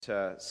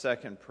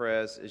Second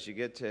Pres is you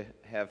get to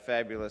have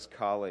fabulous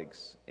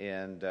colleagues,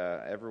 and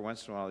every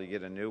once in a while you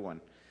get a new one.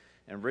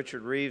 And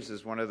Richard Reeves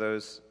is one of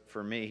those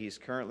for me. He's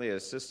currently an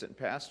assistant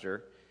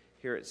pastor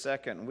here at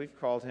Second, and we've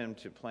called him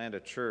to plant a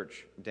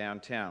church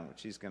downtown,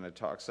 which he's going to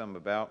talk some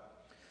about.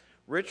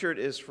 Richard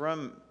is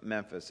from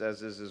Memphis,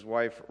 as is his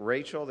wife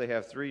Rachel. They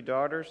have 3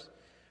 daughters.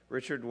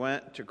 Richard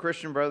went to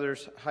Christian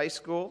Brothers High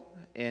School,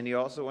 and he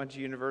also went to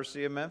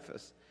University of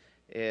Memphis.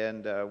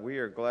 And we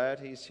are glad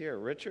he's here.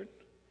 Richard,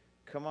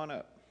 come on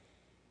up.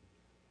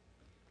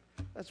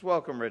 Let's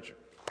welcome Richard.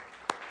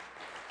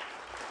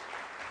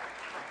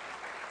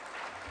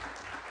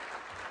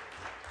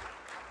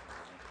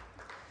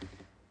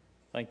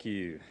 Thank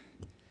you.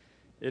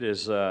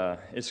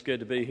 It's good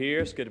to be here.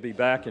 It's good to be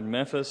back in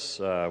Memphis.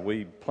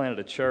 We planted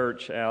a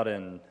church out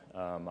in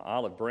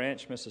Olive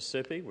Branch,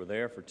 Mississippi. We're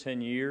there for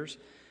 10 years.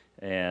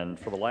 And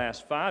for the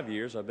last 5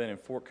 years, I've been in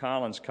Fort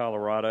Collins,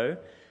 Colorado.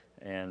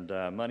 And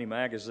Money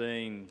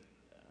Magazine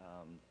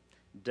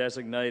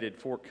designated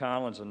Fort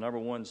Collins the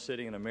 #1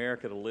 city in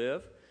America to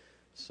live.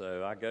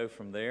 So I go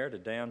from there to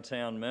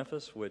downtown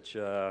Memphis, which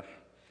I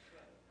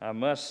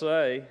must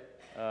say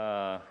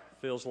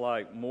feels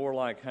like more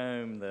like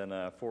home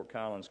than Fort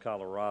Collins,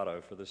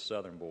 Colorado for this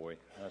southern boy,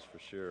 that's for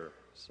sure.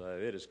 So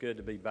it is good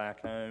to be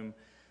back home.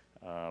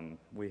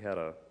 We had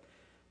a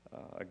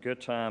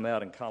good time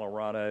out in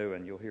Colorado,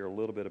 and you'll hear a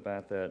little bit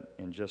about that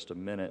in just a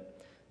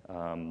minute.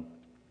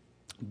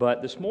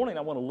 But this morning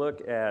I want to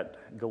look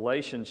at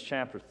Galatians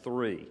chapter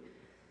 3.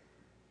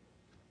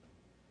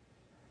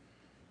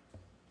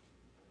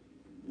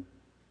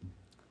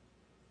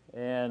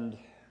 And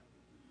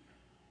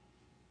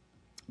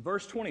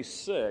verse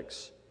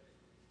 26,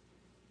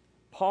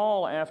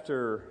 Paul,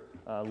 after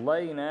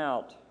laying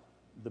out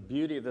the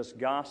beauty of this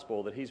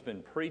gospel that he's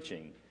been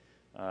preaching,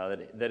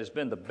 that has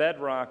been the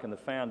bedrock and the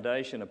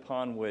foundation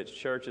upon which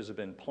churches have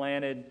been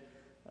planted,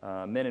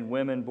 men and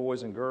women,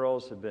 boys and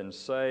girls have been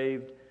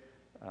saved,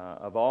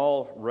 of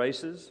all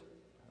races,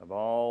 of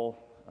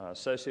all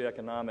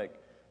socioeconomic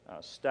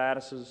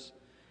statuses.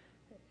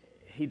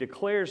 He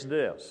declares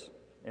this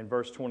in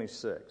verse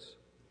 26,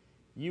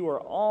 "You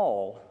are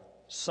all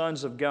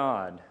sons of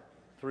God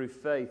through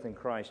faith in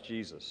Christ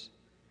Jesus.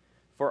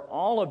 For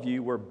all of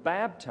you were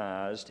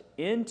baptized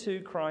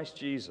into Christ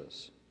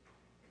Jesus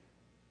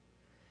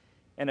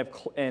and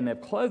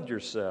have clothed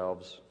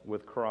yourselves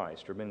with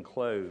Christ," or been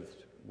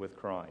clothed with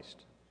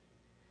Christ.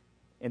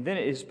 And then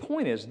his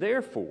point is,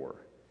 "Therefore,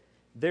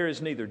 there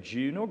is neither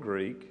Jew nor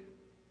Greek,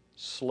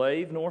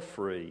 slave nor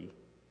free,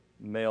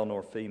 male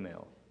nor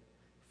female,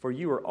 for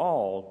you are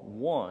all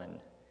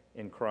one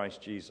in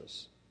Christ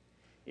Jesus.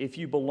 If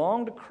you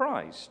belong to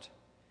Christ,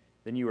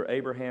 then you are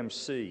Abraham's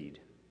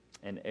seed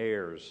and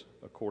heirs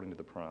according to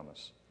the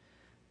promise."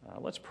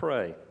 Let's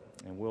pray,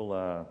 and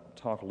we'll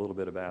talk a little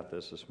bit about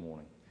this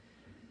morning.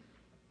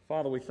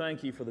 Father, we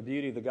thank you for the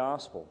beauty of the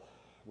gospel.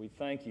 We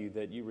thank you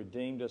that you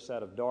redeemed us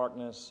out of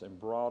darkness and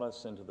brought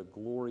us into the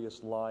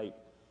glorious light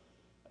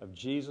of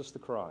Jesus the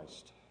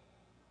Christ,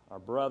 our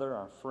brother,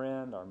 our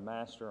friend, our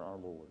master, our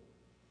Lord.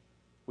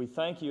 We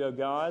thank you, O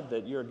God,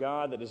 that you're a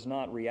God that does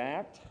not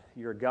react.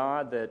 You're a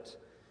God that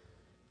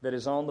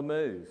is on the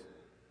move.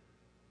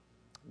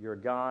 You're a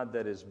God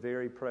that is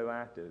very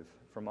proactive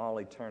from all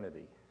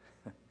eternity.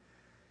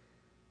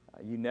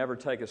 You never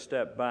take a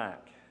step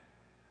back.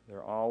 There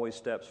are always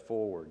steps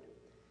forward.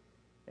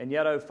 And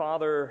yet, oh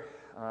Father,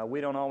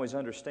 we don't always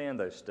understand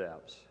those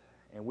steps,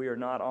 and we are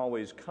not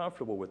always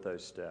comfortable with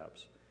those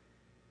steps.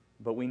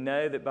 But we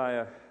know that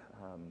by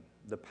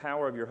the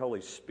power of your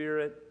Holy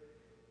Spirit,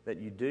 that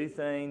you do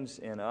things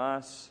in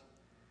us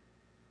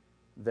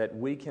that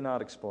we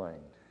cannot explain,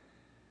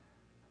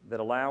 that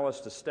allow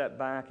us to step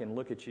back and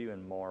look at you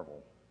and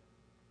marvel.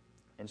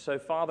 And so,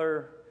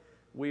 Father,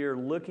 we are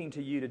looking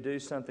to you to do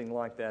something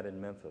like that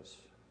in Memphis,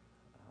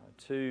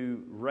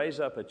 to raise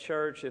up a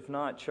church, if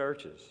not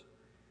churches,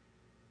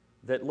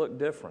 that look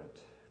different,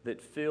 that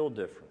feel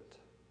different,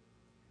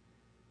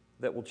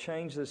 that will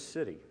change this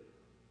city,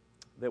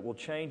 that will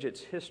change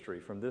its history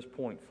from this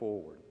point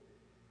forward.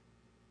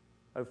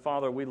 Oh,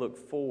 Father, we look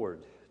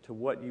forward to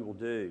what you will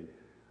do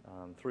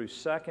through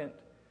Second,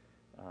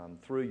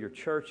 through your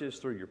churches,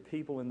 through your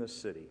people in this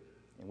city.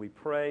 And we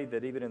pray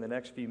that even in the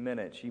next few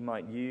minutes, you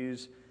might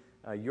use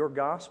your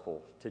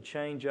gospel to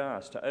change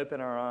us, to open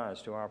our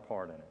eyes to our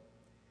part in it.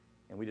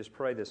 And we just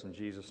pray this in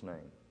Jesus'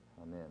 name.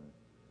 Amen.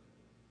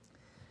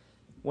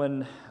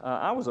 When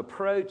I was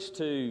approached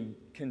to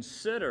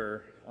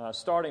consider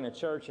starting a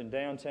church in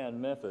downtown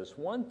Memphis,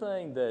 one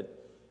thing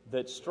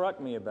that struck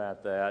me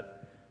about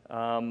that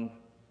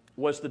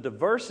was the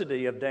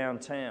diversity of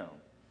downtown.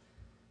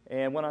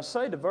 And when I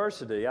say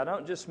diversity, I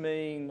don't just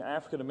mean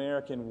African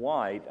American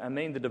white, I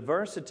mean the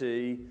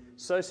diversity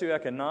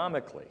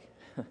socioeconomically.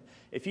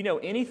 If you know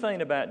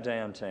anything about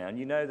downtown,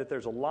 you know that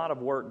there's a lot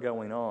of work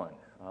going on,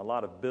 a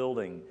lot of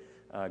building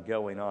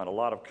going on, a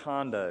lot of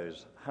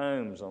condos,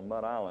 homes on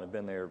Mud Island have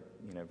been there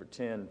for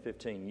 10,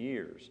 15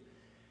 years.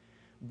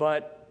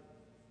 But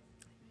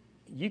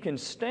you can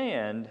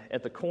stand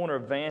at the corner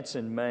of Vance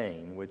and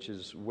Main, which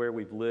is where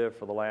we've lived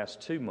for the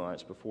last 2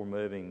 months before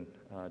moving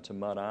to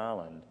Mud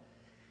Island.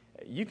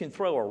 You can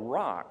throw a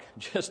rock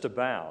just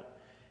about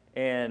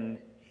and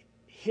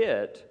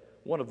hit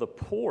one of the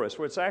poorest,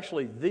 where it's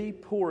actually the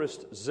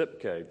poorest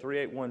zip code,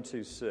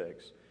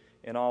 38126,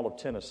 in all of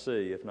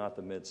Tennessee, if not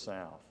the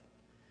Mid-South.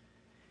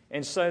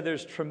 And so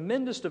there's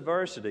tremendous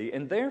diversity,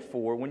 and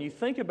therefore, when you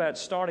think about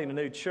starting a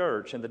new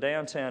church in the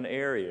downtown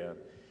area,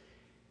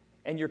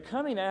 and you're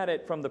coming at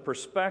it from the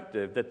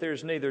perspective that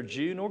there's neither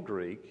Jew nor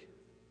Greek,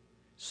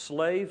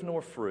 slave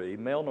nor free,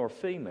 male nor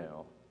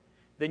female,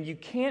 then you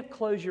can't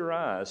close your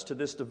eyes to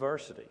this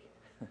diversity.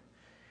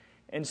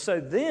 And so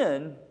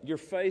then you're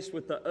faced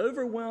with the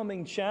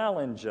overwhelming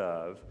challenge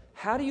of,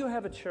 how do you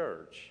have a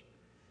church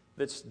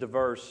that's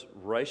diverse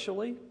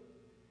racially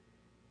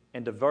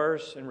and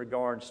diverse in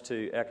regards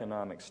to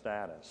economic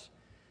status?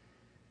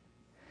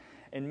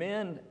 And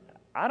men,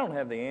 I don't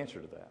have the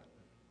answer to that.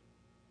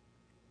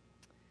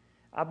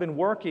 I've been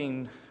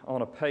working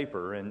on a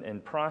paper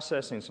and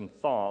processing some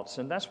thoughts,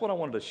 and that's what I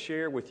wanted to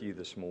share with you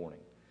this morning.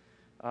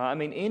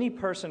 Any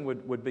person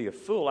would be a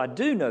fool. I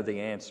do know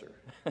the answer,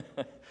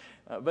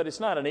 but it's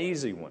not an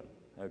easy one,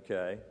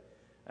 okay?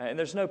 And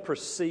there's no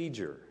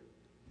procedure.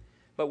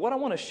 But what I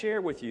want to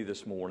share with you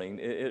this morning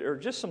are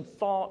just some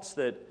thoughts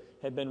that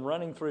have been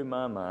running through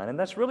my mind, and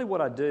that's really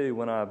what I do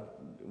when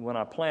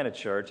I plant a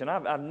church. And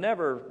I've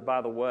never,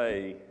 by the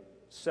way,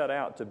 set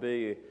out to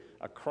be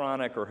a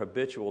chronic or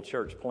habitual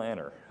church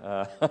planter.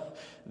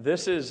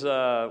 This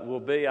will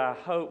be, I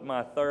hope,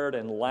 my third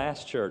and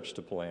last church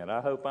to plant.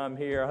 I hope I'm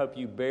here. I hope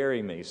you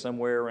bury me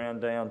somewhere around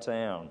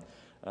downtown.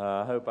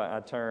 I hope I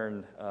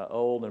turn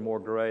old and more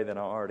gray than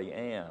I already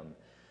am.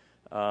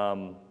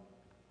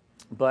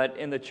 But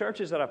in the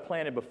churches that I've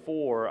planted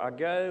before, I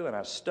go and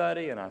I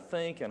study and I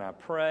think and I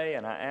pray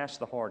and I ask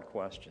the hard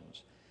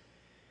questions.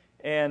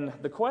 And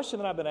the question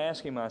that I've been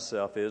asking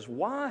myself is,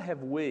 why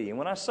have we, and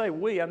when I say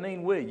we, I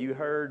mean we. You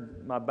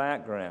heard my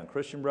background,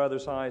 Christian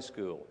Brothers High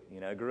School.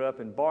 I grew up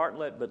in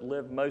Bartlett, but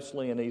lived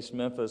mostly in East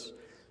Memphis.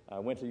 I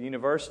went to the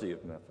University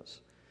of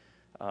Memphis.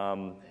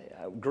 I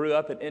grew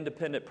up at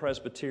Independent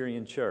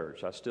Presbyterian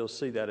Church. I still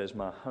see that as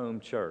my home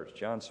church.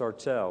 John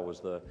Sartell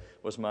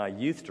was my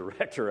youth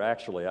director,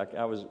 actually.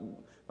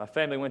 My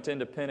family went to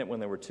Independent when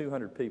there were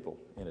 200 people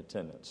in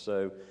attendance.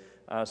 So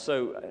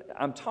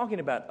I'm talking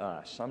about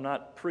us. I'm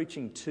not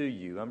preaching to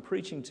you. I'm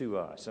preaching to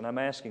us, and I'm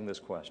asking this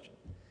question.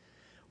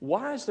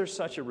 Why is there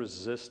such a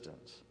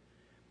resistance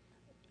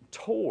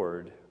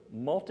toward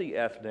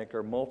multi-ethnic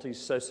or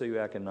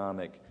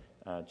multi-socioeconomic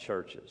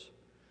churches?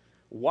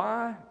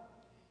 Why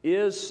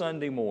is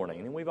Sunday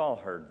morning, and we've all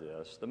heard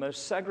this, the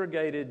most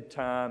segregated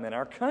time in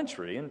our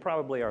country and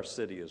probably our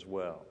city as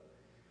well?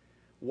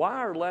 Why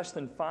are less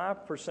than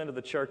 5% of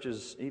the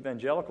churches,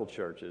 evangelical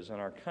churches in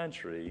our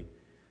country,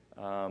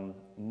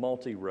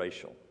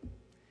 multiracial?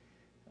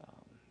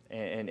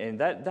 And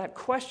that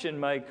question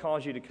may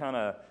cause you to kind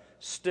of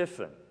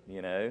stiffen,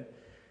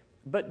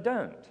 but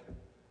don't.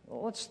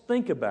 Well, let's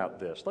think about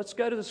this. Let's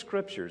go to the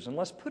Scriptures and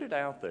let's put it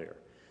out there,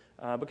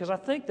 because I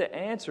think the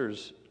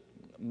answers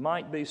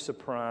might be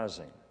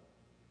surprising.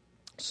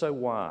 So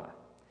why?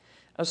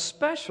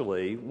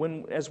 Especially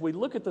as we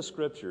look at the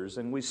Scriptures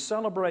and we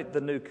celebrate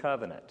the new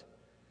covenant,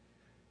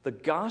 the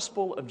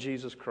gospel of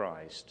Jesus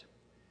Christ,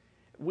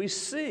 we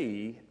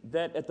see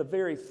that at the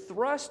very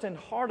thrust and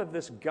heart of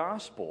this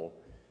gospel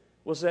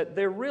was that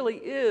there really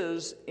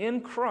is in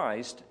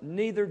Christ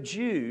neither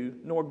Jew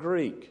nor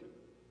Greek.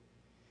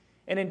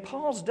 And in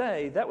Paul's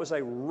day, that was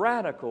a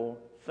radical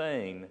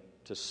thing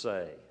to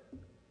say.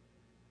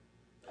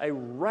 A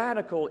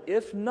radical,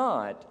 if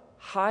not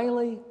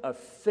highly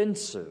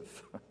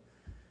offensive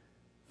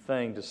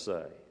thing to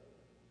say.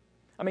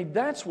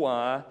 That's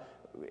why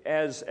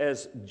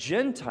as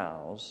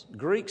Gentiles,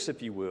 Greeks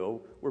if you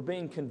will, were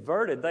being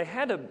converted, they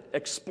had to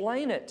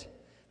explain it.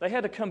 They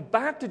had to come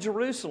back to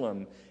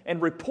Jerusalem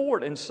and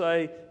report and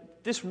say,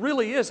 this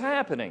really is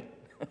happening.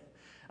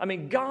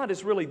 God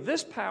is really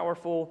this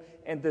powerful,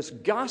 and this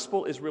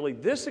gospel is really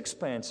this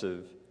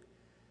expansive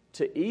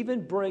to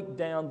even break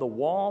down the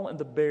wall and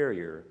the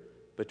barrier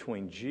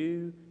between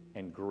Jew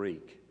and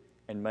Greek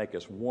and make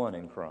us one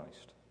in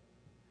Christ.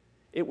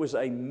 It was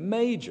a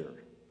major,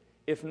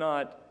 if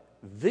not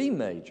the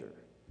major,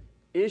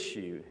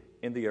 issue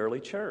in the early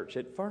church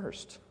at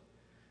first.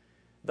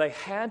 They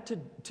had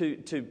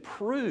to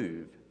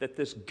prove that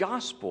this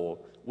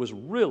gospel was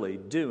really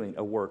doing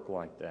a work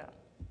like that.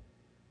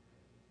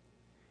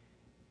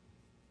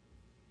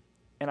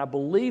 And I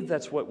believe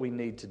that's what we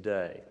need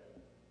today.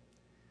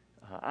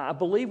 I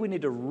believe we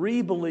need to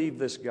re-believe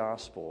this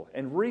gospel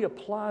and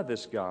reapply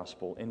this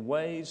gospel in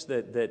ways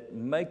that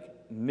make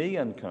me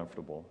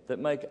uncomfortable, that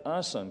make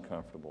us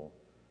uncomfortable.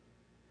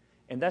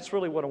 And that's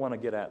really what I want to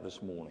get at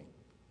this morning.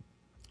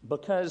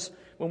 Because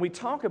when we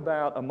talk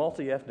about a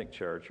multi-ethnic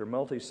church or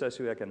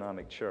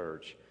multi-socioeconomic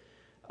church,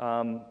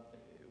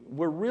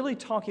 we're really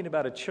talking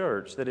about a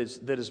church that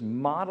is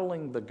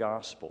modeling the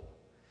gospel.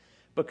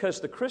 Because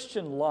the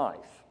Christian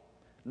life,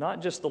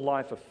 not just the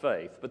life of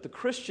faith, but the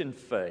Christian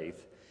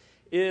faith,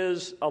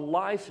 is a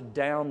life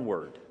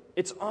downward.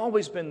 It's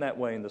always been that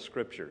way in the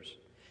Scriptures.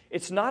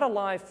 It's not a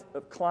life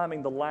of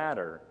climbing the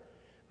ladder,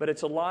 but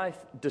it's a life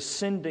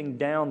descending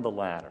down the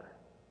ladder.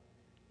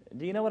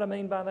 Do you know what I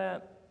mean by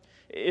that?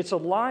 It's a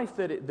life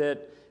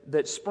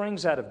that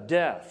springs out of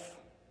death.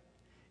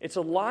 It's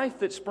a life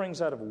that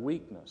springs out of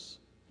weakness.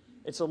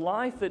 It's a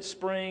life that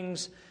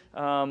springs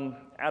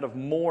out of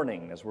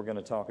mourning, as we're going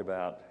to talk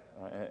about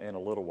in a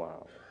little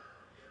while.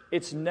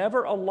 It's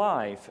never a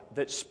life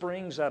that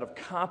springs out of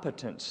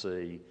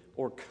competency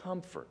or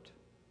comfort.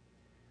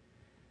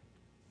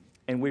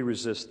 And we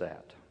resist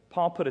that.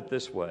 Paul put it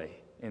this way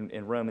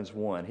in Romans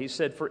 1. He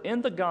said, "For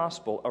in the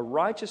gospel a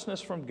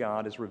righteousness from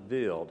God is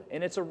revealed,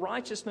 and it's a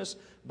righteousness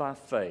by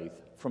faith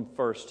from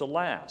first to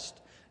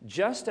last.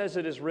 Just as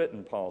it is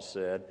written," Paul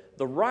said,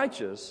 "the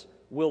righteous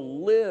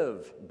will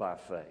live by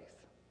faith."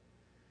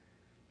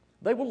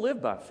 They will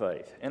live by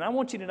faith. And I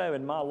want you to know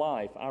in my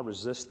life, I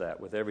resist that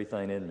with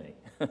everything in me.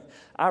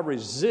 I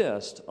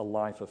resist a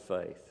life of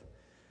faith.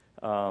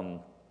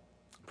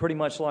 Pretty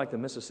much like the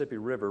Mississippi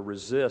River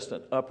resists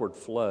an upward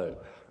flow.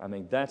 I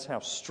mean, that's how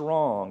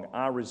strong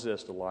I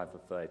resist a life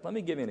of faith. Let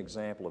me give you an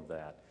example of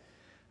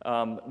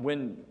that.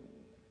 When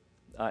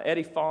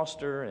Eddie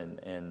Foster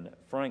and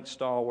Frank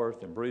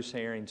Stallworth and Bruce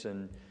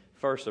Harrington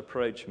first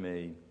approached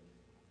me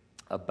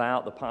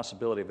about the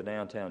possibility of a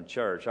downtown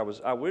church,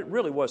 I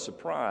really was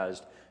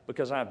surprised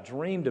because I've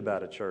dreamed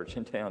about a church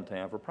in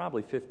downtown for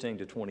probably 15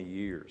 to 20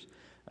 years.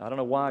 I don't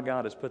know why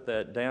God has put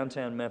that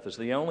downtown Memphis,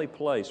 the only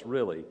place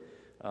really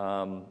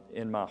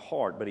in my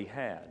heart, but He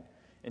had.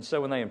 And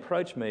so when they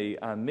approached me,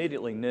 I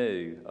immediately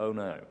knew, oh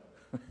no,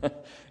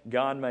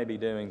 God may be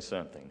doing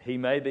something. He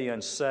may be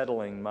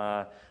unsettling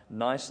my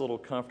nice little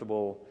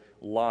comfortable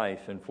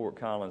life in Fort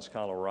Collins,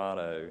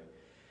 Colorado.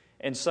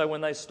 And so when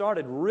they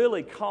started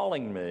really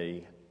calling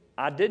me,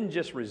 I didn't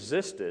just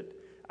resist it.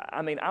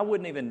 I mean, I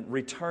wouldn't even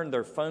return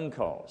their phone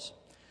calls.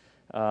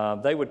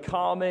 They would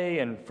call me,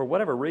 and for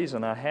whatever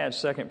reason, I had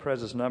Second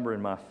Prez's number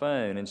in my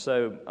phone. And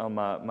so on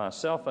my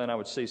cell phone, I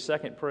would see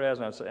Second Prez,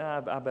 and I would say,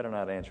 I better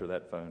not answer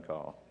that phone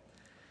call.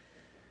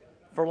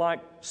 For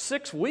like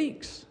 6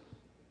 weeks,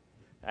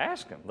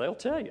 ask them. They'll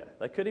tell you.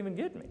 They couldn't even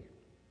get me.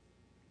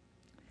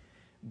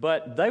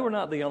 But they were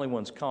not the only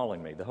ones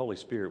calling me. The Holy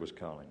Spirit was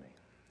calling me.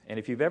 And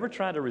if you've ever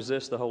tried to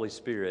resist the Holy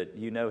Spirit,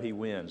 you know He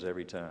wins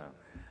every time.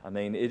 I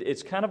mean,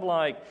 it's kind of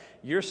like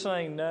you're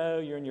saying no,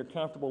 you're in your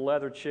comfortable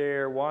leather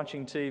chair,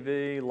 watching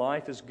TV,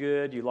 life is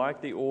good, you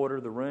like the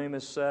order, the room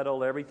is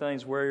settled,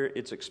 everything's where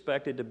it's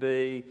expected to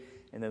be,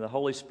 and then the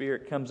Holy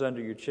Spirit comes under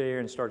your chair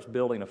and starts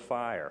building a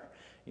fire,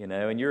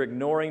 and you're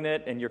ignoring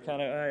it, and you're kind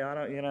of, hey, I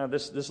don't,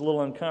 this is a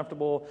little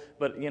uncomfortable,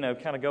 but,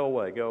 kind of go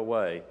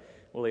away.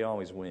 Well, He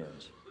always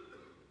wins.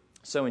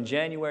 So in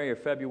January or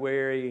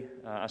February,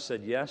 I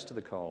said yes to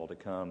the call to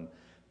come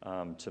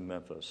to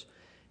Memphis.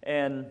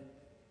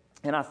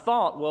 And I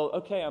thought, well,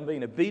 okay, I'm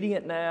being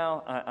obedient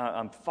now.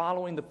 I'm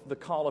following the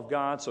call of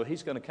God, so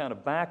He's going to kind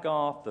of back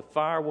off. The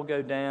fire will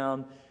go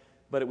down.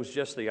 But it was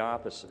just the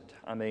opposite.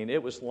 I mean,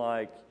 it was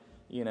like,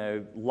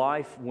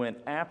 life went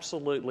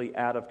absolutely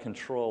out of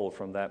control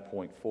from that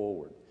point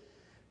forward.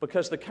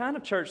 Because the kind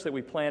of church that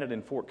we planted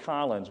in Fort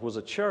Collins was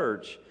a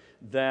church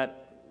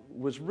that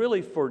was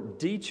really for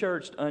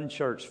de-churched,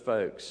 unchurched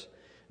folks.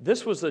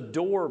 This was a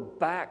door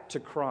back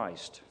to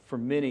Christ for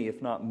many, if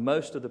not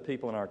most of the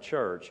people in our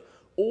church.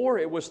 Or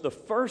it was the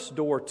first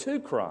door to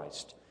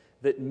Christ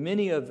that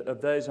many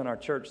of those in our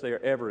church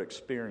there ever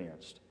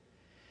experienced.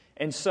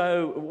 And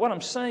so what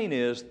I'm saying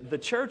is the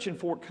church in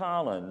Fort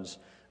Collins,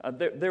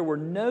 there were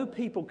no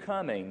people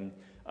coming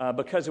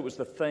because it was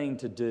the thing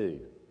to do.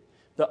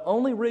 The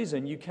only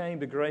reason you came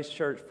to Grace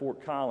Church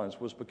Fort Collins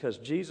was because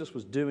Jesus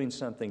was doing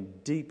something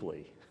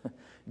deeply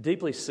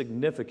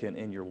significant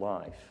in your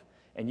life.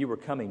 And you were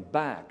coming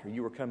back, or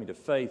you were coming to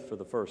faith for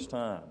the first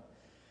time.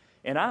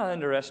 And I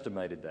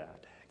underestimated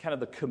that. Kind of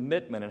the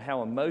commitment and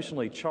how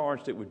emotionally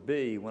charged it would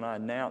be when I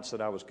announced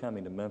that I was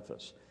coming to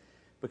Memphis.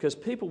 Because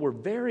people were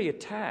very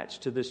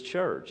attached to this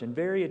church and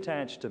very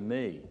attached to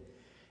me.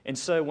 And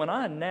so when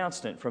I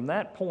announced it, from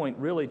that point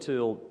really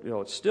till,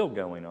 it's still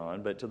going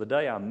on, but to the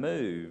day I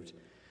moved,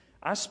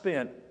 I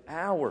spent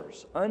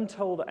hours,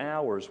 untold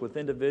hours with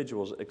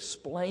individuals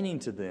explaining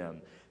to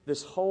them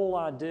this whole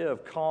idea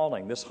of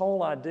calling, this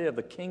whole idea of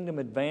the kingdom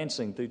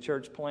advancing through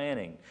church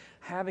planning,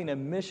 having a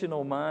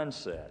missional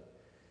mindset.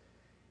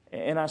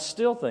 And I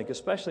still think,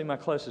 especially my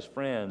closest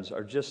friends,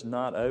 are just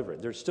not over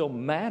it. They're still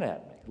mad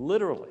at me,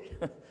 literally.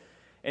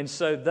 And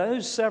so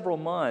those several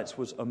months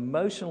was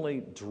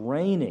emotionally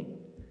draining,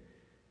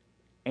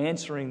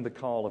 answering the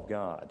call of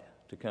God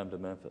to come to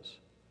Memphis.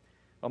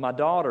 Well, my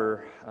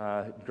daughter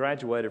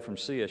graduated from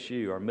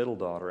CSU, our middle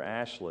daughter,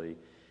 Ashley,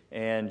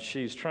 and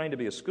she's trained to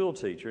be a school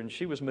teacher, and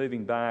she was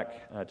moving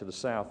back to the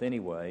South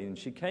anyway, and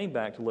she came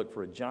back to look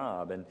for a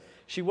job. And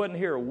she wasn't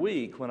here a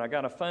week when I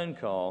got a phone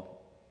call.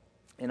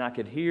 And I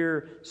could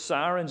hear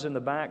sirens in the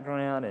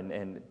background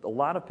and a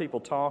lot of people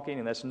talking,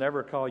 and that's never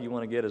a call you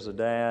want to get as a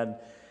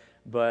dad.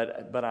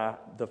 But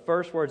the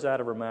first words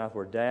out of her mouth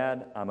were,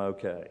 "Dad, I'm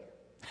okay."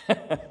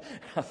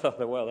 I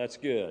thought, well, that's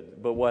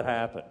good. But what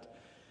happened?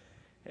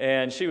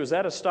 And she was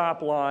at a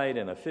stoplight,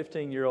 and a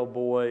 15-year-old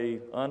boy,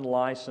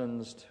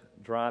 unlicensed,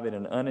 driving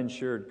an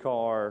uninsured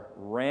car,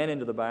 ran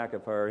into the back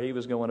of her. He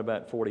was going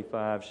about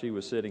 45. She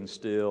was sitting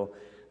still.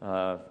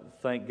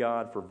 Thank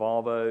God for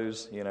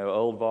Volvos,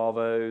 old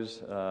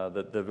Volvos,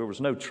 that there was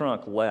no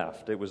trunk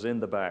left. It was in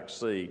the back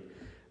seat.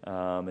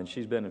 And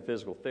she's been in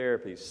physical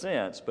therapy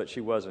since, but she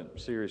wasn't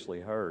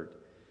seriously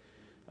hurt.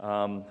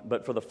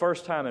 But for the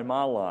first time in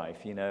my life,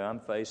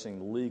 I'm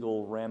facing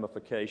legal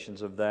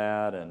ramifications of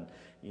that, and,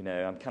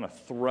 I'm kind of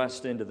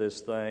thrust into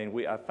this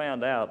thing. I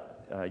found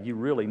out you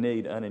really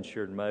need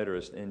uninsured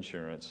motorist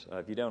insurance.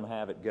 If you don't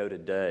have it, go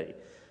today.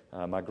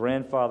 My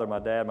grandfather, my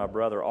dad, my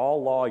brother,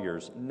 all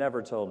lawyers,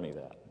 never told me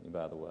that,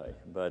 by the way.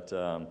 But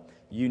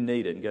you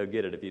need it, and go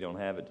get it if you don't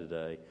have it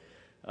today.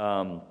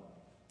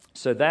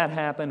 So that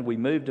happened. We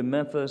moved to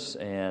Memphis,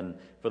 and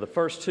for the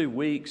first 2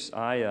 weeks,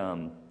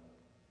 I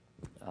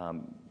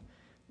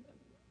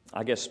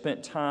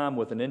spent time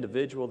with an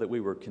individual that we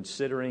were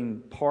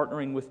considering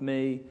partnering with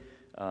me,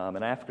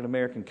 an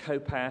African-American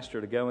co-pastor,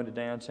 to go into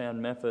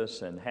downtown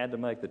Memphis, and had to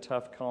make the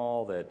tough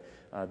call that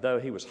though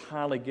he was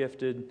highly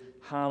gifted,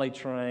 highly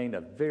trained,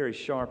 a very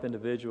sharp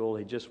individual,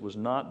 he just was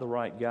not the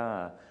right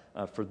guy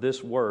for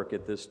this work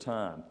at this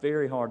time.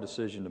 Very hard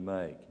decision to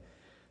make.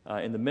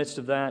 In the midst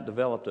of that,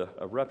 developed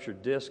a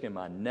ruptured disc in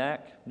my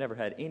neck. Never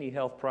had any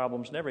health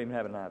problems, never even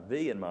had an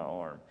IV in my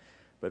arm.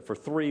 But for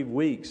 3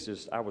 weeks,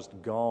 I was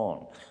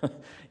gone.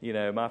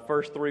 My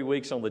first 3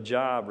 weeks on the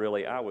job,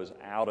 really, I was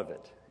out of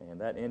it. And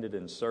that ended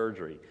in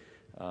surgery.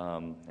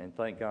 And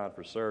thank God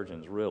for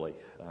surgeons, really.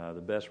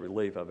 The best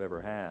relief I've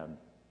ever had.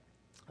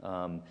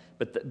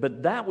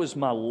 But that was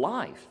my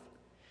life.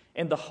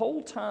 And the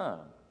whole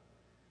time,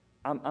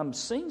 I'm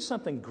seeing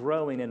something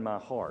growing in my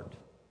heart.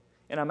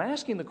 And I'm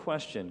asking the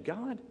question,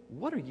 God,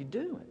 what are you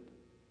doing?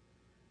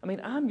 I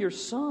mean, I'm your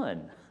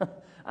son.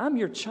 I'm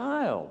your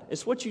child.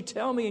 It's what you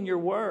tell me in your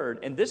word,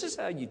 and this is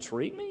how you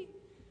treat me?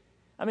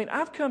 I mean,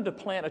 I've come to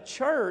plant a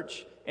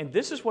church, and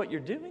this is what you're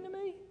doing to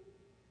me?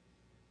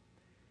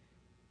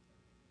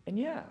 And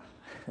yeah,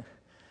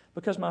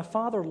 because my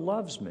Father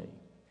loves me,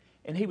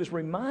 and He was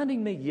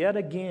reminding me yet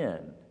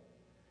again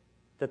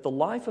that the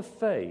life of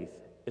faith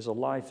is a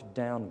life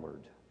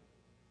downward.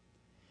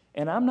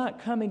 And I'm not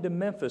coming to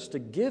Memphis to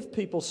give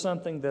people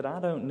something that I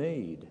don't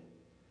need,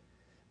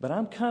 but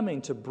I'm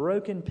coming to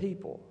broken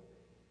people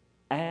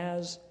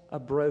as a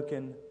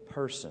broken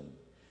person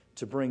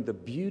to bring the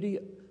beauty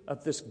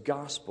of this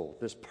gospel,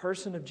 this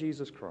person of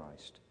Jesus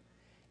Christ.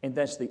 And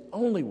that's the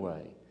only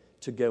way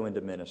to go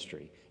into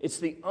ministry. It's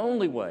the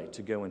only way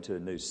to go into a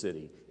new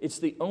city. It's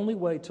the only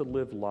way to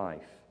live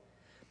life.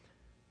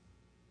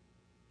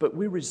 But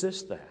we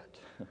resist that.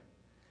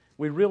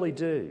 We really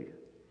do.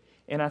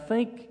 And I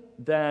think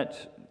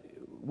that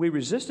we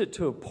resist it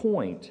to a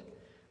point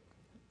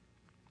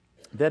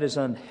that is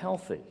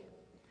unhealthy.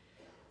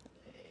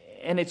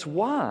 And it's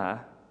why,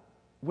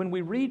 when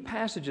we read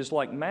passages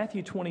like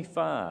Matthew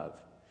 25,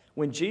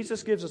 when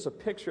Jesus gives us a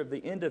picture of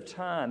the end of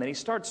time, and He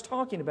starts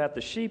talking about the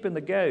sheep and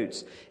the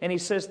goats, and He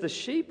says the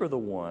sheep are the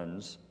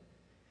ones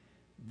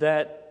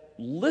that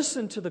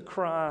listen to the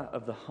cry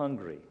of the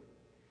hungry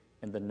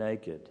and the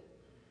naked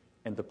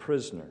and the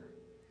prisoner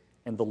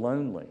and the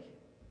lonely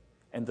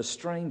and the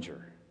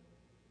stranger,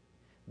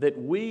 that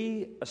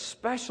we,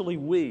 especially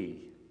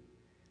we,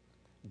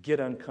 get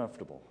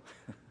uncomfortable.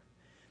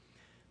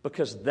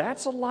 Because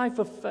that's a life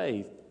of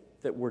faith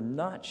that we're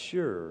not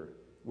sure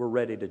we're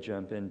ready to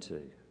jump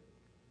into.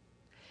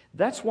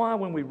 That's why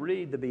when we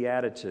read the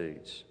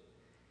Beatitudes,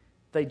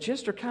 they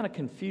just are kind of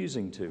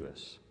confusing to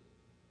us.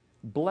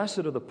 Blessed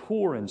are the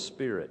poor in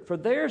spirit, for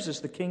theirs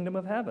is the kingdom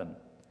of heaven.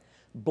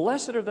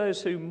 Blessed are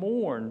those who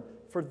mourn,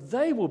 for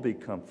they will be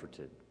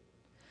comforted.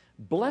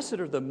 Blessed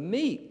are the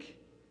meek,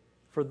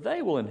 for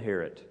they will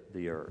inherit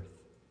the earth.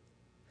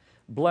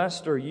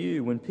 Blessed are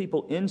you when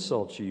people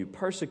insult you,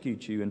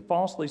 persecute you, and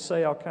falsely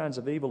say all kinds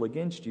of evil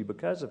against you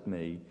because of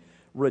me.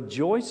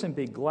 Rejoice and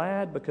be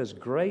glad, because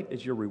great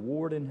is your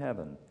reward in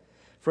heaven.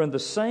 For in the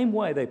same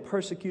way they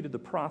persecuted the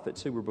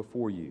prophets who were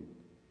before you.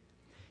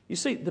 You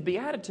see, the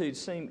Beatitudes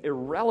seem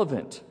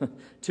irrelevant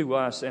to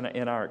us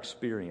in our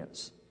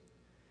experience,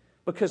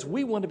 because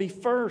we want to be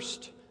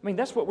first. I mean,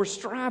 that's what we're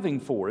striving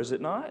for, is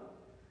it not?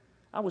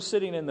 I was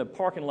sitting in the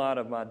parking lot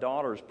of my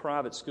daughter's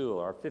private school,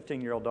 our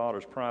 15-year-old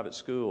daughter's private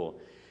school,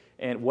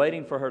 and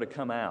waiting for her to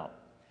come out.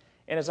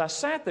 And as I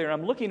sat there,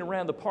 I'm looking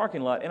around the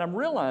parking lot, and I'm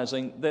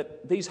realizing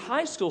that these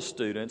high school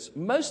students,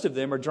 most of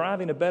them are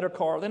driving a better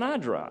car than I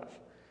drive.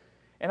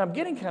 And I'm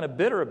getting kind of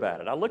bitter about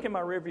it. I look in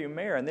my rearview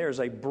mirror, and there's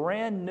a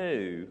brand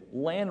new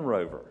Land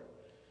Rover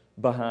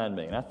behind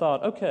me. And I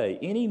thought, okay,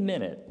 any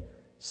minute,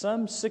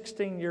 some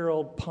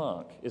 16-year-old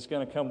punk is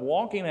going to come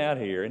walking out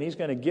here, and he's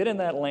going to get in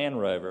that Land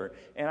Rover,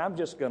 and I'm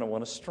just going to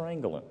want to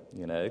strangle him,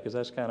 because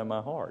that's kind of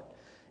my heart.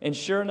 And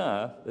sure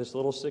enough, this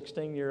little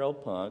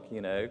 16-year-old punk,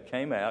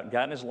 came out,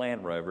 got in his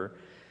Land Rover,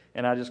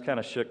 and I just kind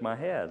of shook my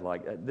head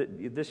like,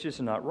 this is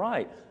not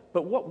right.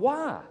 But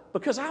why?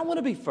 Because I want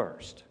to be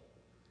first.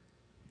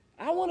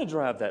 I want to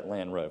drive that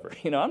Land Rover.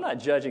 I'm not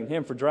judging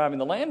him for driving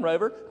the Land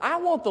Rover. I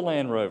want the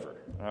Land Rover,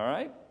 all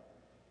right?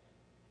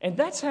 And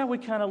that's how we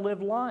kind of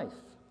live life.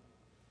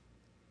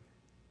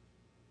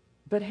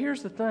 But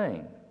here's the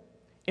thing.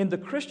 In the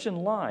Christian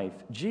life,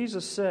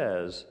 Jesus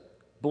says,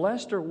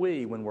 blessed are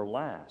we when we're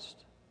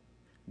last.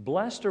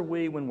 Blessed are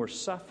we when we're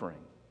suffering.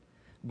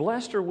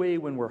 Blessed are we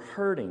when we're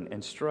hurting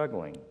and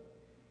struggling.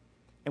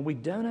 And we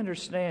don't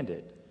understand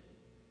it,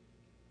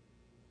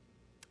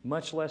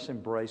 much less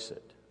embrace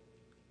it,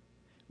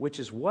 which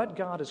is what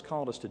God has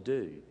called us to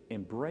do.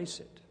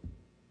 Embrace it.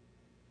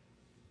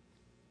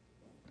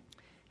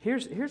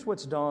 Here's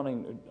what's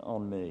dawning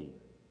on me.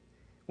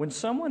 When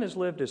someone has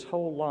lived his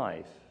whole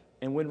life,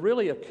 and when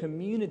really a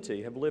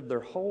community have lived their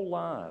whole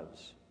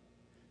lives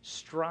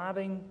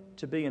striving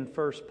to be in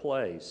first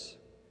place,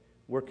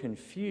 we're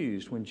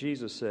confused when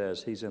Jesus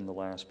says he's in the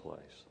last place.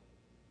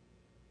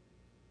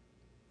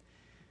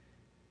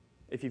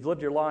 If you've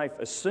lived your life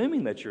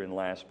assuming that you're in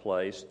last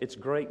place, it's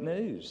great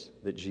news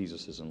that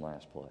Jesus is in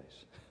last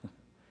place.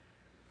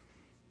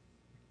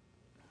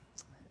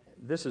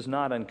 This is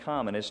not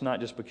uncommon. It's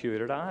not just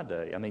peculiar to our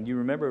day. I mean, you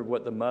remember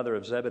what the mother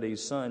of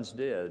Zebedee's sons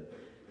did.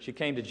 She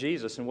came to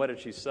Jesus, and what did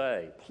she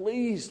say?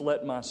 Please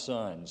let my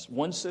sons,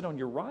 one sit on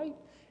your right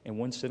and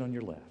one sit on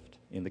your left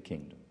in the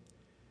kingdom.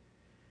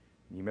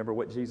 You remember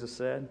what Jesus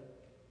said?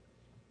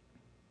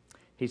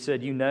 He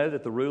said, you know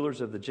that the rulers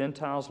of the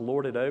Gentiles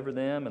lord it over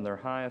them, and their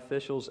high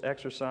officials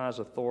exercise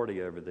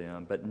authority over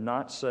them, but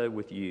not so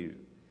with you.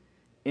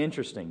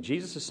 Interesting.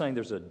 Jesus is saying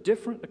there's a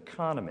different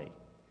economy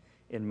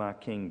in my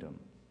kingdom.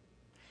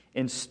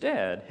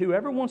 Instead,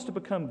 whoever wants to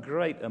become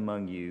great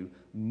among you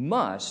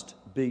must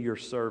be your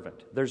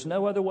servant. There's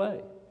no other way.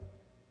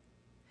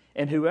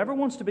 And whoever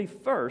wants to be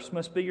first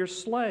must be your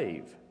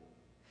slave.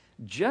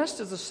 Just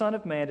as the Son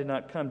of Man did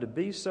not come to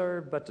be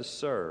served, but to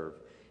serve,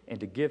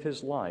 and to give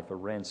his life a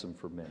ransom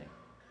for many.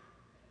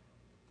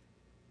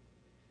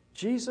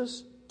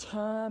 Jesus,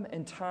 time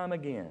and time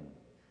again,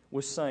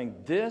 was saying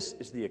this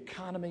is the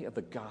economy of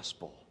the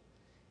gospel,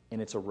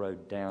 and it's a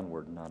road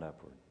downward, not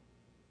upward.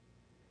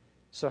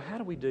 So how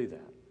do we do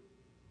that?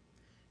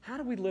 How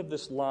do we live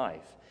this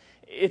life?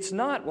 It's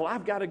not, well,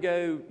 I've got to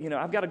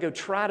go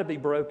try to be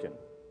broken.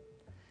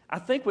 I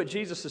think what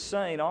Jesus is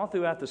saying all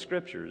throughout the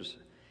Scriptures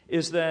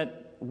is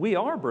that we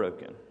are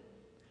broken.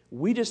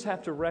 We just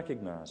have to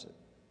recognize it.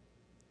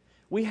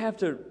 We have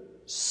to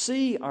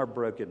see our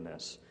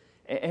brokenness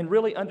and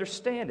really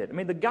understand it. I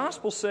mean, the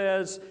gospel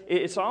says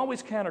it's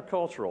always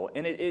countercultural,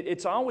 and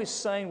it's always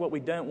saying what we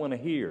don't want to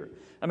hear.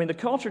 I mean, the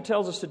culture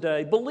tells us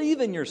today,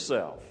 believe in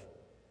yourself.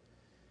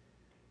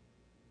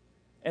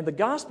 And the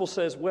gospel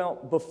says, well,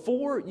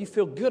 before you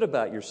feel good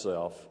about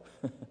yourself,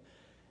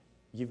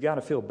 you've got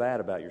to feel bad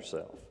about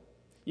yourself.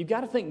 You've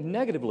got to think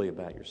negatively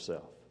about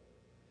yourself.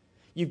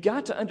 You've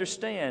got to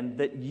understand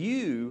that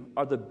you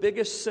are the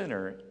biggest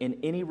sinner in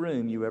any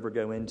room you ever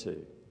go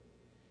into.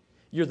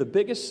 You're the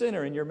biggest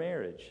sinner in your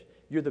marriage.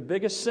 You're the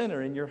biggest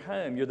sinner in your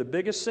home. You're the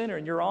biggest sinner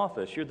in your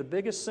office. You're the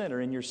biggest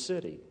sinner in your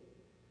city.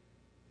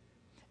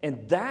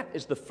 And that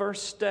is the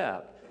first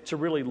step to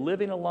really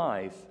living a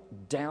life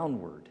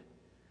downward.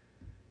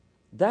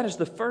 That is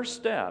the first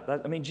step.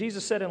 I mean,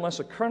 Jesus said, unless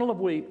a kernel of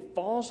wheat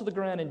falls to the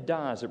ground and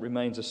dies, it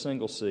remains a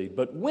single seed.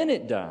 But when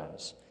it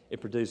dies,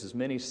 it produces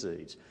many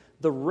seeds.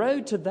 The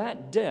road to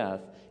that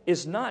death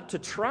is not to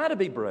try to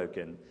be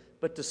broken,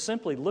 but to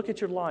simply look at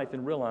your life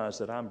and realize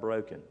that I'm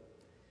broken.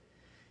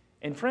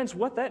 And friends,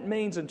 what that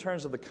means in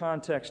terms of the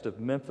context of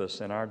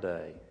Memphis in our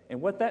day,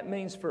 and what that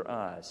means for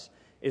us,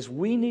 is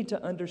we need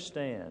to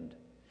understand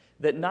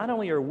that not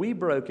only are we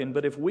broken,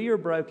 but if we are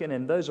broken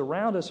and those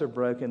around us are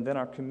broken, then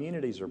our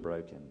communities are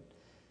broken.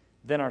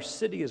 Then our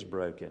city is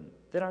broken.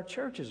 Then our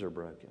churches are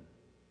broken.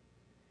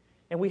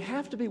 And we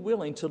have to be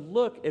willing to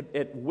look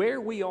at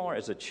where we are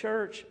as a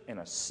church and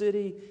a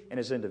city and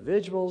as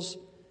individuals,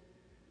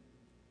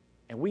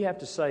 and we have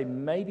to say,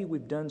 maybe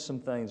we've done some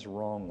things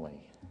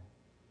wrongly.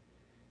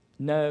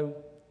 No,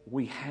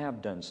 we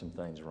have done some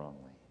things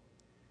wrongly.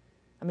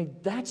 I mean,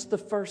 that's the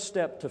first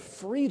step to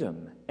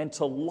freedom and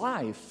to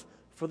life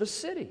for the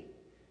city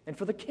and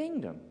for the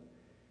kingdom,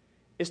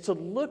 is to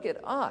look at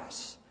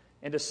us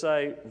and to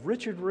say,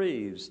 Richard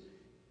Reeves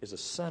is a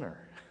sinner.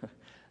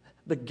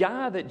 The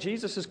guy that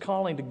Jesus is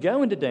calling to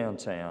go into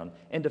downtown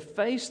and to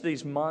face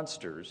these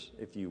monsters,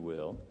 if you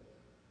will.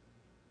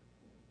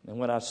 And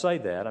when I say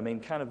that, I mean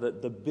kind of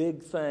the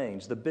big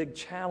things, the big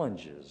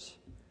challenges.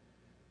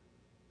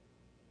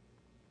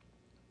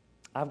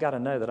 I've got to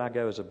know that I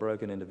go as a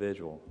broken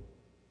individual,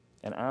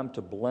 and I'm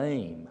to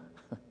blame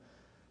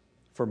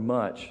for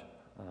much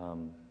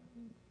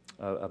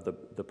of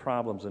the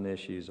problems and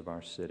issues of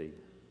our city.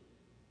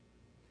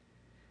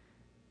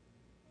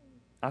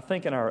 I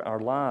think in our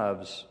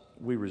lives,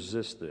 we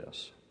resist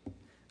this.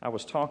 I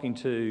was talking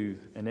to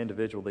an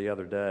individual the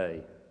other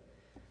day,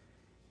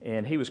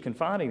 and he was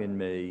confiding in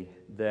me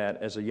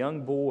that as a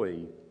young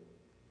boy,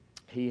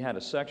 he had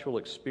a sexual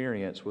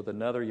experience with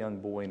another young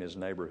boy in his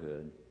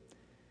neighborhood.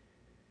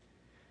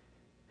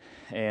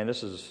 And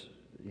this is,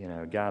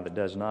 a guy that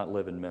does not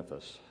live in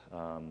Memphis.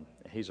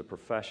 He's a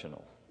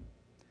professional,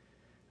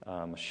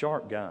 a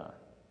sharp guy.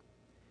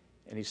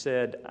 And he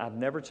said, I've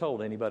never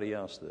told anybody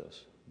else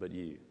this but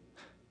you.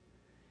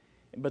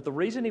 But the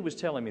reason he was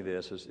telling me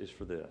this is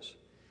for this.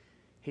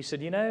 He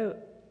said,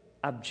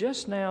 I've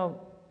just now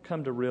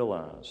come to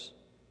realize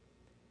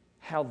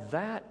how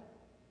that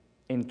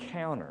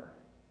encounter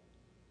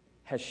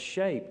has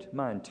shaped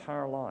my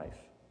entire life.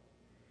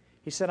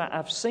 He said,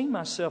 I've seen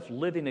myself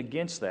living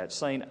against that,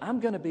 saying, I'm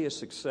going to be a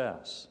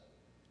success.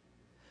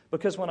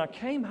 Because when I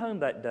came home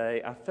that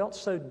day, I felt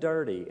so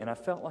dirty and I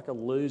felt like a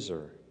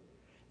loser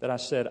that I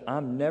said,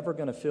 I'm never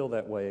going to feel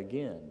that way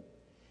again.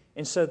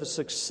 And so the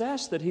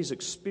success that he's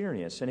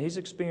experienced, and he's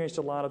experienced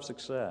a lot of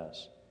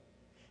success,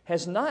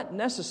 has not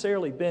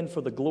necessarily been for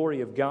the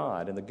glory of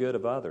God and the good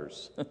of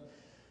others,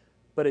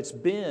 but it's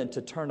been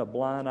to turn a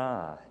blind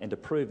eye and to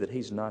prove that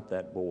he's not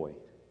that boy.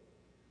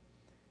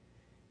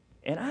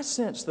 And I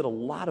sense that a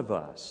lot of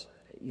us,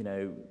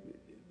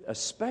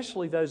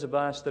 especially those of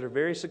us that are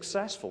very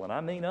successful, and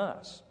I mean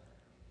us,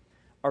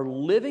 are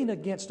living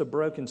against a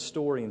broken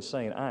story and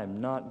saying, I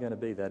am not going to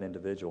be that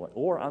individual,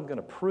 or I'm going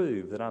to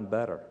prove that I'm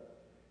better.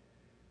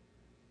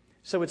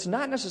 So it's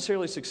not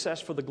necessarily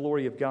success for the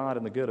glory of God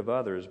and the good of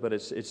others, but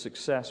it's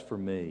success for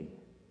me.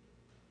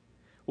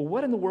 Well,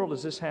 what in the world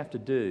does this have to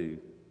do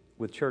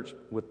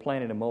with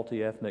planning a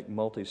multi-ethnic,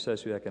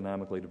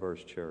 multi-socioeconomically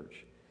diverse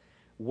church?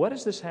 What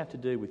does this have to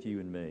do with you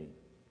and me?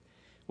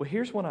 Well,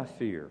 here's what I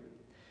fear.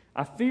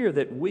 I fear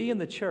that we in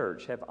the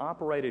church have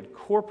operated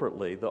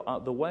corporately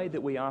the way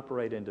that we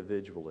operate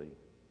individually.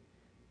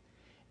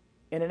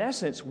 And in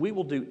essence, we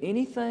will do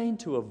anything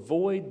to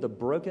avoid the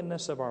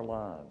brokenness of our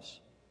lives.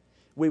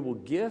 We will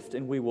gift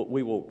and we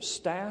will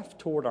staff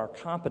toward our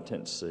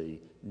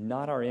competency,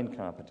 not our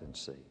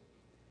incompetency.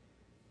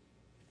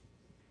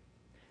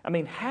 I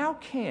mean, how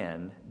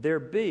can there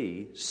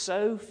be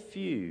so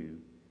few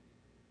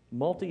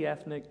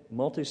multi-ethnic,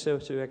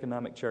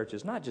 multi-socioeconomic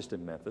churches, not just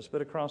in Memphis,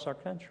 but across our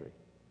country?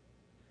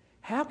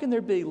 How can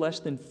there be less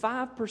than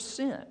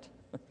 5%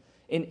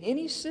 in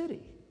any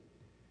city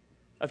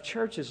of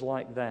churches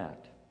like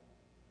that?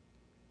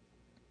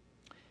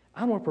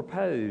 I want to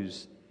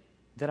propose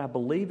that I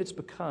believe it's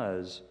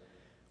because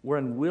we're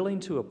unwilling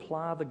to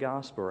apply the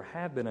gospel, or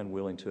have been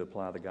unwilling to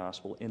apply the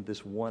gospel in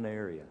this one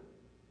area.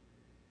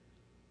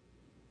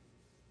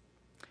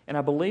 And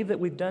I believe that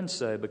we've done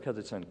so because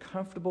it's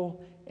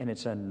uncomfortable and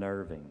it's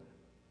unnerving.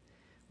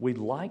 We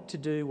like to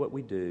do what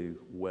we do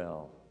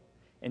well.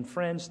 And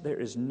friends, there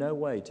is no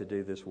way to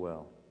do this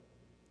well.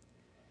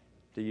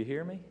 Do you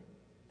hear me?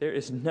 There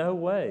is no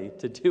way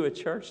to do a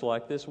church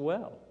like this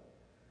well.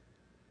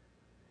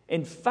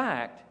 In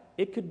fact,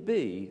 it could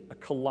be a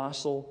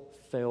colossal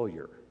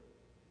failure.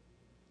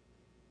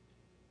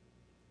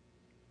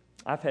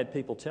 I've had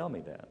people tell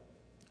me that.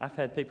 I've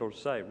had people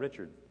say,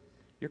 Richard,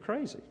 you're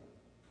crazy.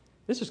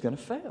 This is going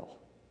to fail.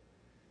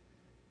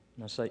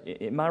 And I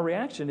say, my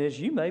reaction is,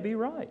 you may be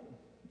right.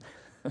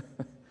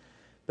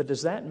 But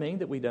does that mean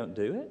that we don't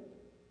do it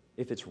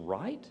if it's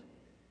right?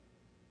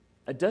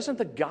 Doesn't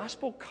the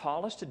gospel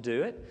call us to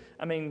do it?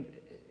 I mean,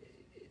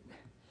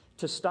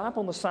 to stop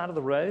on the side of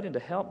the road and to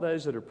help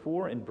those that are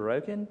poor and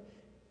broken,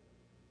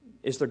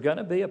 is there going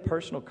to be a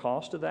personal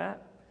cost to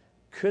that?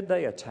 Could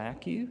they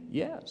attack you?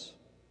 Yes.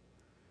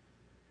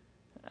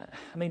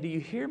 I mean, do you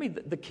hear me?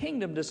 The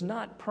kingdom does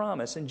not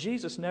promise, and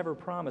Jesus never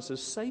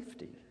promises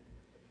safety.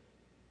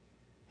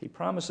 He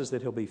promises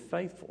that He'll be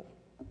faithful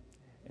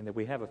and that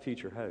we have a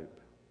future hope.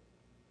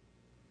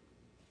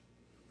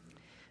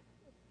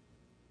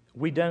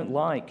 We don't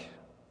like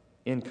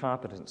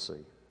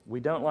incompetency.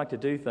 We don't like to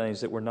do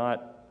things that we're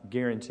not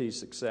guaranteed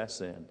success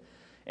in.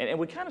 And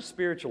we kind of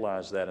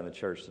spiritualize that in the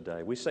church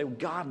today. We say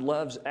God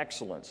loves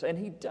excellence, and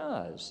He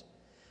does.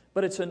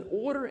 But it's an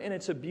order and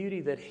it's a beauty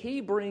that He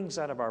brings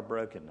out of our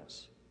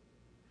brokenness,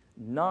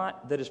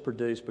 not that is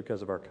produced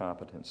because of our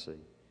competency.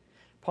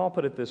 Paul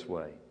put it this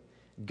way: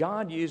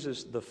 God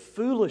uses the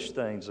foolish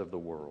things of the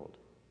world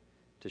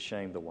to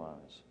shame the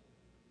wise.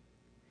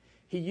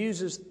 He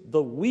uses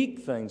the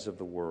weak things of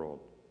the world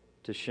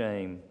to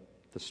shame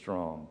the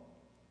strong.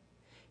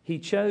 He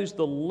chose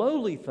the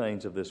lowly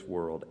things of this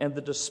world and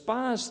the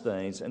despised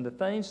things and the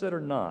things that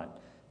are not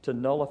to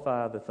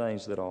nullify the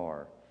things that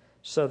are,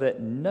 so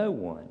that no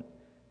one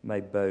may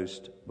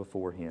boast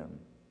before Him.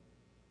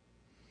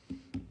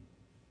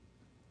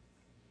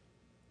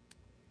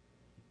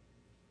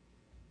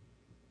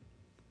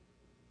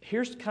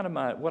 Here's kind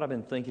of what I've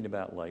been thinking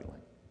about lately.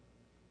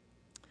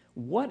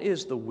 What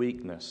is the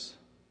weakness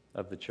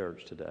of the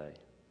church today?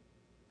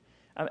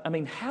 I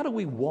mean, how do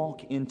we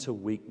walk into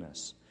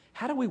weakness?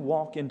 How do we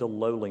walk into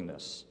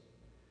lowliness?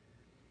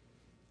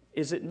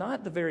 Is it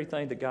not the very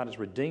thing that God has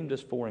redeemed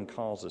us for and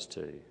calls us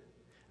to?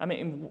 I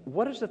mean,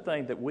 what is the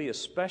thing that we,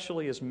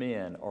 especially as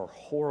men, are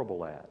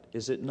horrible at?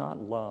 Is it not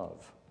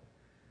love?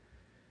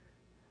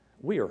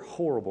 We are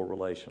horrible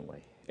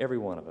relationally, every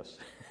one of us.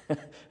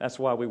 That's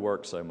why we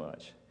work so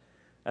much.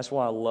 That's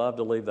why I love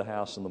to leave the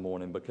house in the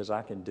morning, because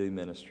I can do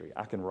ministry.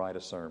 I can write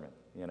a sermon,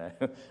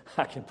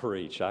 I can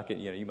preach. I can,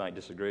 you might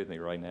disagree with me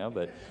right now,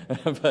 but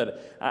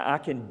but I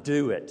can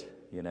do it,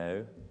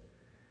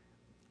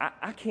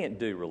 I can't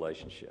do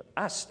relationship.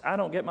 I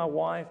don't get my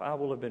wife. I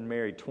will have been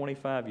married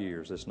 25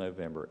 years this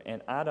November,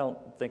 and I don't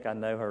think I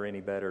know her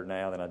any better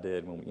now than I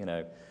did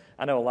when,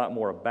 I know a lot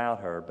more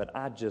about her, but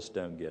I just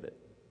don't get it.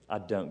 I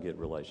don't get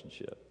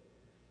relationship.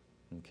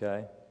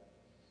 Okay?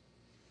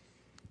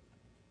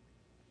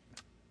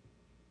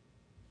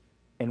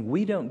 And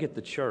we don't get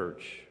the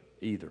church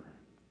either,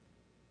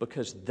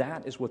 because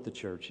that is what the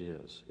church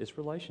is. It's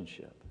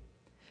relationship.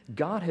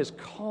 God has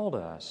called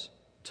us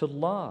to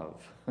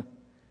love.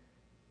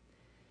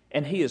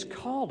 And He has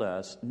called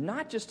us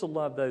not just to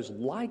love those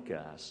like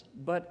us,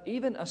 but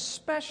even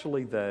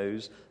especially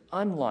those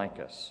unlike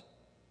us.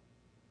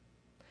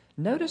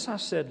 Notice I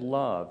said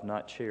love,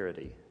 not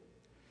charity.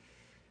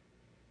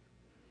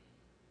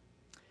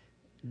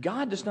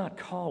 God does not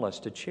call us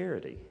to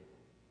charity.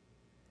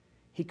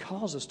 He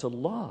calls us to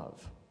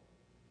love.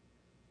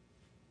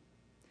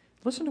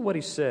 Listen to what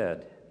He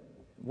said,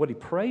 what He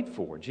prayed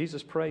for,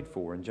 Jesus prayed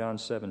for in John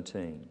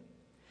 17.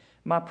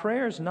 My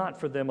prayer is not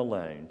for them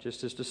alone,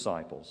 just as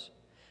disciples,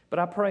 but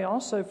I pray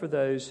also for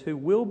those who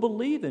will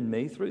believe in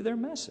me through their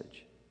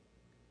message,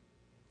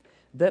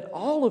 that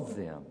all of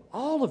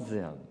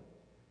them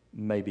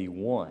may be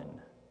one.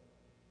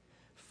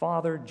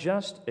 Father,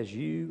 just as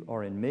you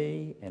are in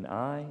me and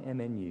I am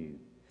in you,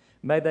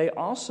 may they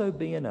also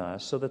be in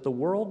us, so that the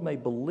world may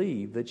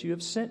believe that you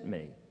have sent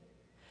me.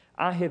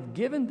 I have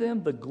given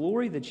them the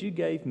glory that you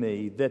gave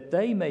me, that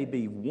they may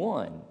be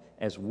one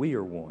as we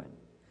are one.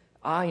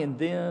 I and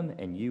them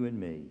and you and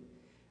me.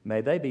 May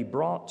they be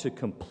brought to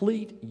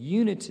complete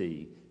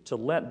unity, to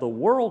let the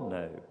world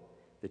know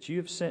that you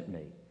have sent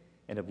me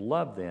and have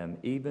loved them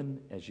even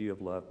as you have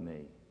loved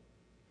me.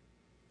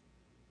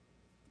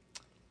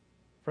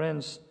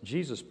 Friends,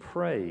 Jesus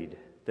prayed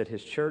that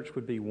His church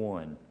would be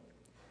one.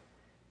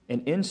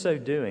 And in so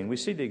doing, we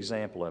see the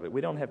example of it.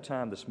 We don't have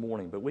time this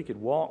morning, but we could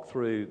walk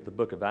through the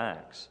book of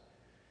Acts.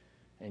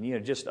 And,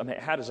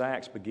 how does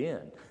Acts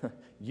begin?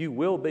 You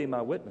will be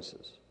my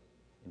witnesses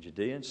in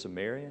Judea and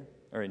Samaria,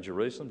 or in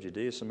Jerusalem,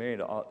 Judea, Samaria,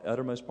 and the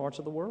uttermost parts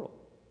of the world.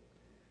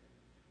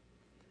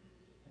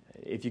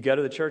 If you go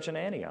to the church in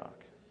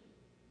Antioch,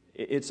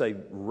 it's a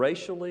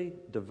racially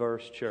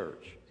diverse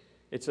church.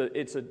 It's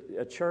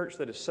a church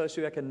that is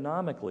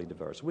socioeconomically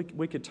diverse.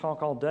 We could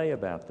talk all day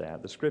about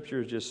that. The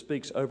Scripture just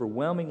speaks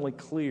overwhelmingly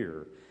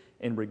clear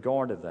in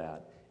regard to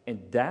that. And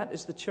that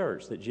is the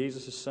church that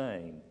Jesus is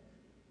saying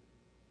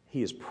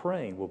He is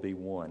praying will be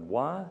one.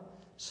 Why?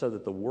 So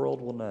that the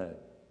world will know.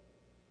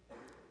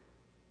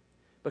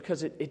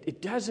 Because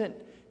it doesn't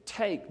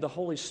take the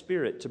Holy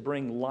Spirit to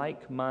bring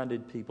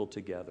like-minded people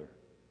together.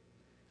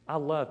 I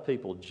love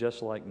people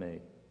just like me.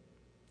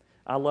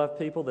 I love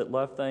people that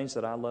love things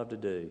that I love to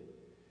do,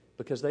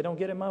 because they don't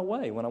get in my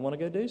way when I want to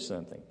go do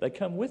something. They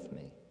come with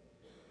me,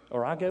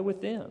 or I go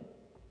with them.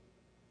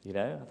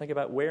 I think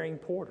about Waring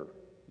Porter,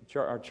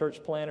 our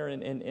church planter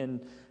in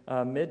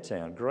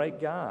Midtown.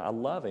 Great guy. I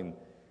love him.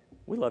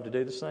 We love to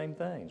do the same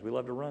things. We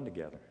love to run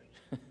together.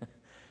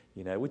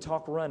 We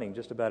talk running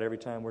just about every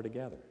time we're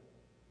together.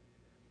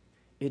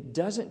 It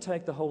doesn't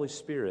take the Holy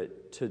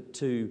Spirit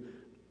to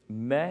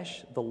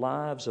mesh the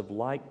lives of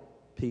like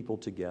people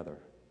together.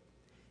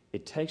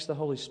 It takes the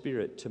Holy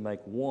Spirit to make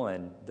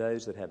one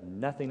those that have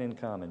nothing in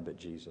common but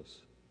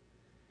Jesus.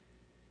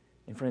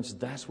 And friends,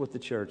 that's what the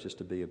church is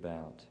to be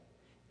about.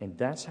 And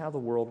that's how the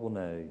world will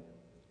know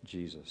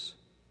Jesus.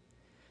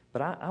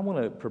 But I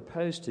want to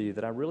propose to you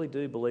that I really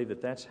do believe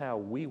that that's how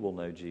we will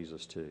know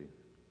Jesus too.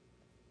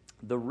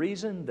 The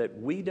reason that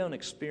we don't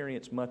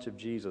experience much of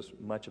Jesus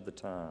much of the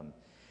time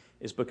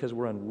is because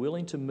we're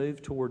unwilling to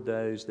move toward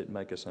those that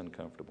make us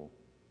uncomfortable.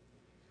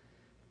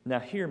 Now,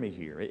 hear me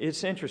here.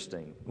 It's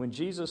interesting. When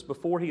Jesus,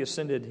 before He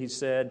ascended, He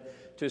said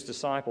to His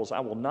disciples, I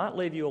will not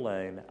leave you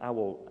alone. I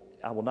will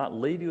not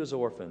leave you as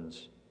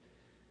orphans,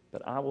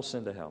 but I will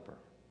send a helper.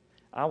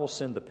 I will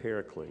send the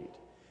Paraclete.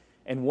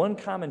 And one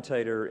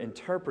commentator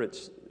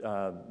interprets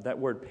that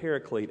word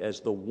Paraclete as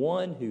the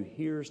one who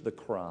hears the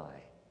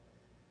cry.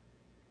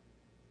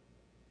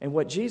 And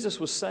what Jesus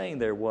was saying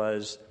there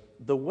was,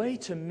 the way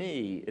to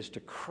me is to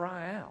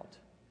cry out.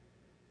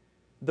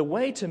 The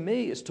way to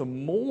me is to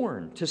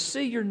mourn, to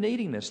see your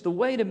neediness. The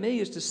way to me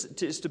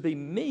is to be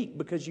meek,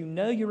 because you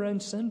know your own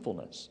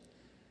sinfulness.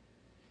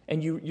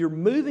 And you're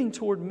moving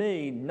toward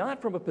me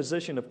not from a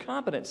position of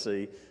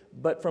competency,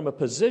 but from a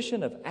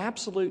position of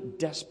absolute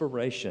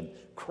desperation,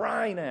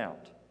 crying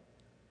out.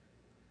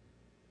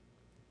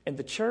 And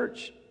the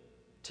church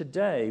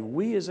today,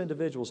 we as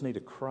individuals need to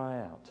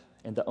cry out.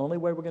 And the only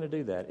way we're going to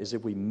do that is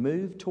if we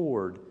move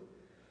toward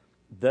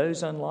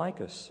those unlike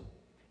us.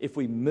 If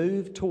we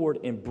move toward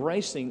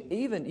embracing,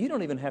 you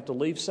don't even have to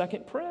leave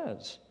Second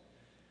Pres.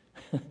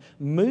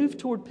 Move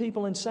toward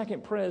people in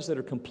Second Pres that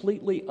are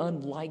completely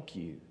unlike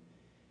you,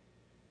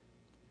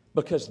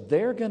 because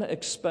they're going to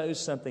expose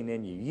something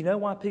in you. You know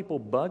why people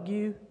bug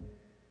you?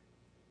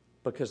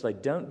 Because they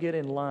don't get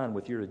in line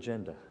with your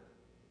agenda.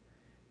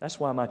 That's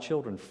why my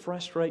children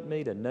frustrate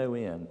me to no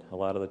end a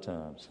lot of the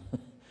times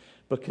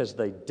because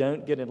they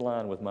don't get in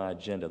line with my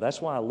agenda.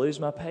 That's why I lose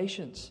my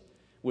patience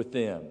with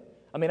them.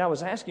 I mean, I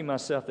was asking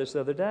myself this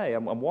the other day.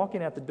 I'm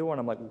walking out the door, and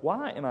I'm like,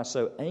 why am I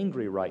so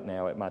angry right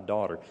now at my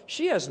daughter?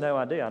 She has no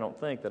idea, I don't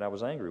think, that I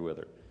was angry with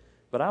her.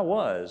 But I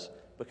was,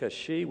 because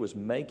she was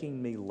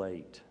making me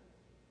late.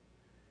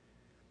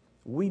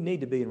 We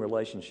need to be in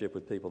relationship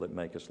with people that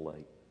make us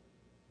late.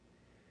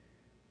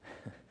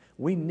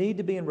 We need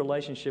to be in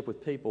relationship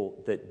with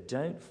people that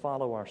don't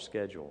follow our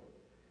schedule.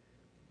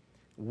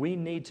 We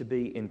need to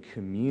be in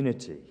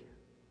community.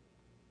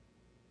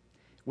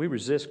 We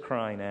resist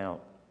crying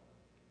out.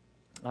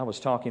 I was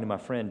talking to my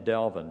friend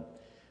Delvin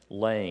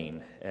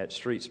Lane at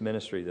Streets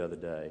Ministry the other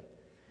day.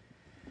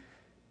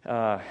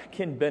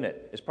 Ken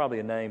Bennett is probably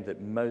a name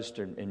that most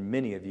and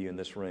many of you in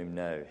this room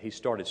know. He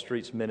started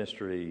Streets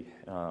Ministry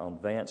on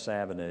Vance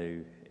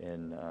Avenue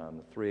in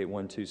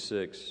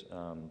 38126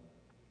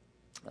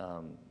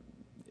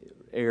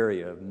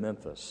 area of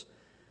Memphis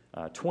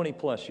 20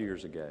 plus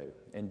years ago.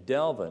 And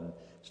Delvin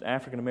is an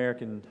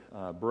African-American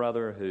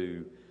brother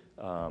who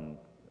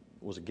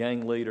was a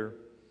gang leader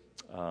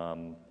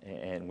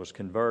and was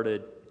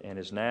converted and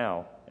is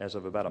now, as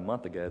of about a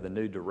month ago, the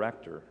new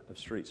director of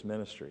Streets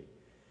Ministry.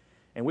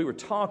 And we were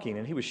talking,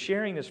 and he was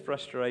sharing his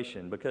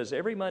frustration because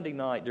every Monday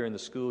night during the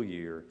school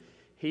year,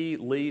 he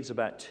leads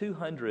about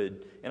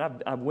 200, and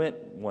I went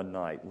one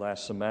night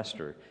last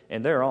semester,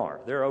 and there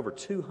are over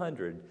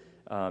 200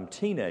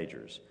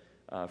 teenagers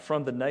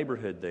from the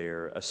neighborhood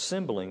there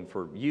assembling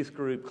for youth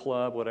group,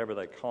 club, whatever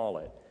they call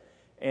it.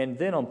 And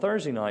then on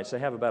Thursday nights, they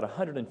have about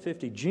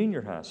 150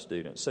 junior high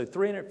students. So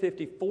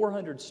 350,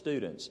 400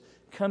 students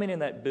coming in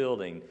that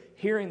building,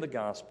 hearing the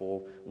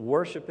gospel,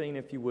 worshiping,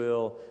 if you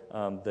will,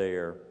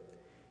 there.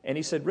 And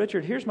he said,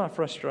 Richard, here's my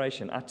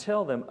frustration. I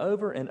tell them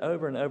over and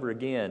over and over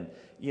again,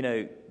 you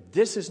know,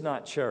 this is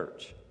not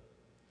church.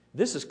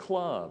 This is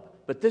club,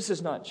 but this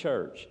is not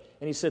church.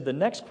 And he said, the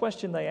next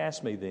question they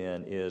ask me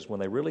then is, when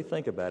they really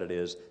think about it,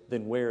 is,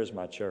 then where is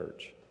my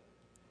church?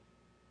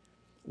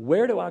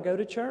 Where do I go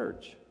to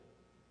church?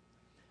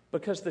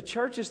 Because the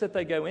churches that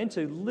they go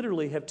into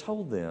literally have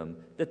told them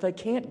that they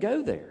can't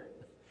go there.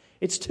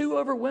 It's too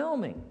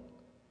overwhelming.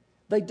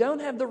 They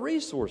don't have the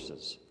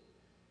resources.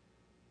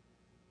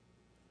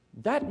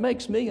 That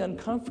makes me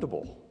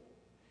uncomfortable.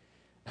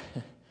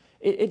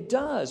 It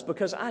does,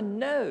 because I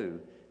know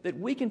that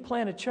we can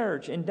plant a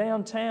church in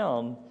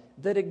downtown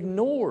that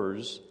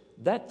ignores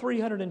that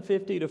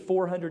 350 to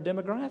 400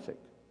 demographic.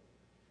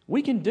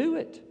 We can do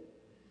it.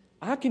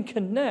 I can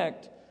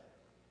connect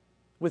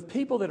with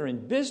people that are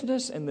in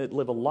business and that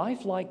live a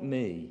life like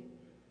me.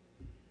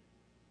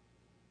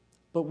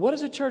 But what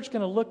is a church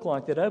going to look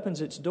like that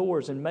opens its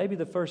doors and maybe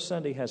the first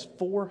Sunday has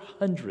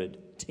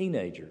 400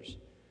 teenagers?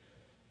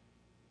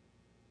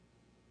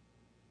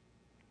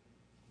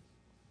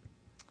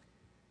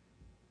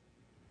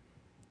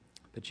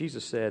 But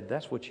Jesus said,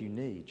 that's what you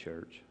need,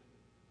 church.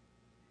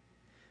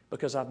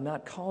 Because I've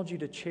not called you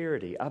to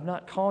charity. I've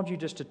not called you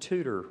just to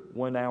tutor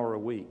 1 hour a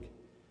week.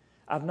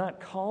 I've not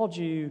called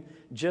you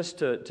just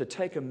to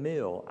take a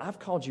meal. I've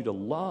called you to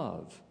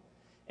love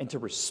and to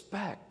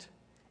respect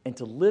and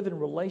to live in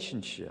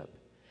relationship.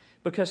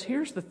 Because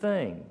here's the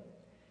thing.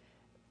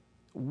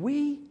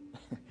 We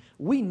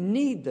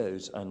need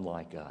those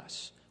unlike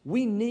us.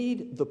 We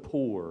need the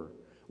poor.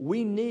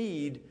 We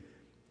need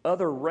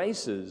other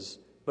races,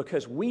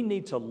 because we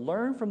need to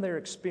learn from their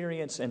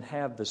experience and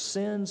have the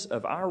sins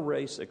of our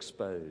race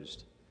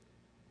exposed,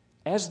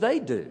 as they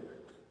do.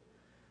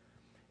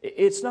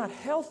 It's not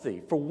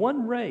healthy for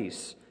one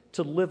race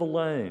to live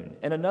alone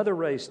and another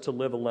race to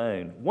live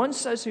alone, one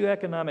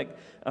socioeconomic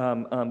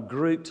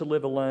group to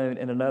live alone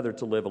and another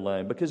to live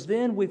alone, because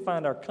then we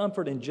find our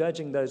comfort in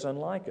judging those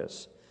unlike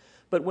us.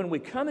 But when we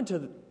come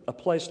into a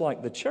place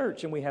like the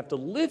church and we have to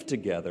live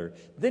together,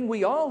 then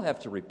we all have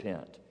to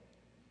repent.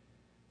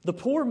 The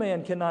poor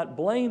man cannot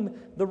blame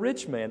the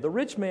rich man. The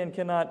rich man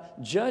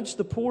cannot judge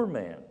the poor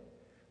man.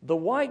 The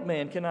white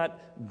man cannot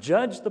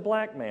judge the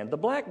black man. The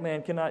black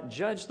man cannot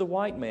judge the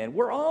white man.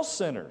 We're all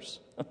sinners.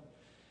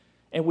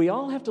 And we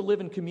all have to live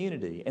in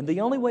community. And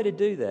the only way to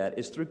do that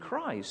is through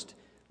Christ,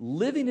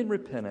 living in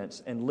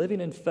repentance and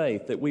living in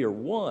faith that we are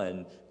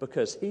one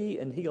because He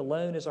and He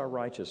alone is our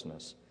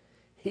righteousness.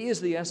 He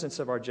is the essence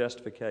of our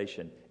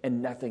justification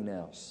and nothing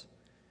else.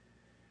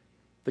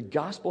 The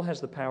gospel has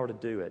the power to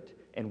do it.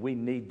 And we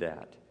need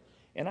that.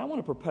 And I want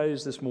to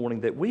propose this morning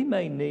that we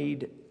may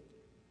need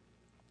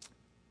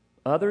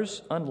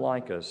others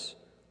unlike us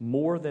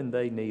more than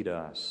they need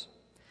us.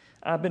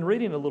 I've been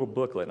reading a little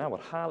booklet, and I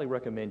would highly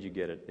recommend you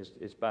get it.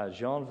 It's by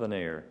Jean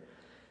Vanier,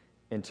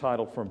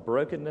 entitled From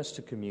Brokenness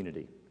to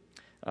Community.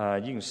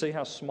 You can see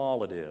how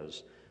small it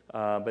is.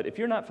 But if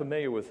you're not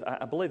familiar with,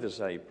 I believe this is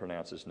how you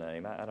pronounce his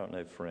name. I don't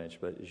know French,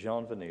 but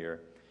Jean Vanier.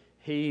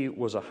 He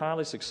was a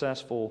highly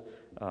successful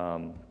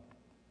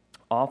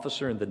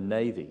officer in the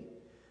Navy,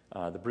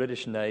 the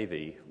British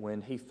Navy, when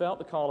he felt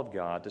the call of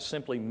God to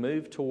simply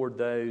move toward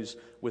those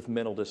with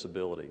mental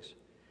disabilities.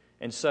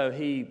 And so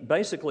he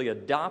basically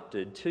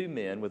adopted 2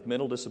 men with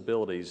mental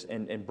disabilities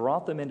and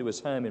brought them into his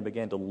home and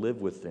began to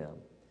live with them.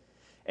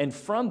 And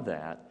from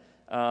that,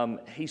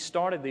 he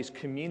started these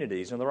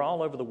communities, and they're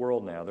all over the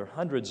world now. There are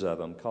hundreds of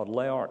them called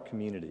LAARC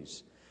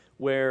communities,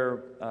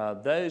 where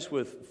those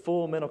with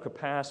full mental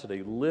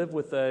capacity live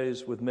with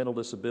those with mental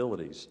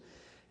disabilities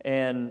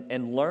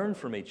and learn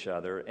from each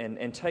other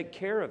and take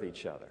care of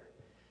each other.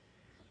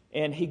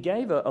 And he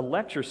gave a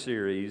lecture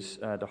series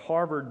to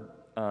Harvard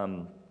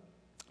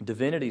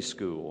Divinity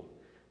School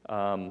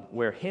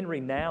where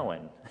Henry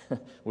Nouwen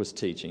was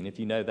teaching, if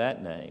you know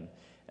that name.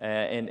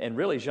 And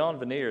really, Jean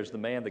Vanier is the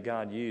man that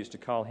God used to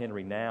call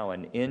Henry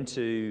Nouwen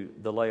into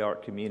the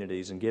LAARC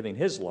communities and giving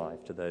his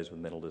life to those with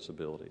mental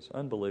disabilities.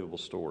 Unbelievable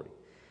story.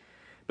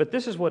 But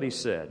this is what he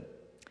said.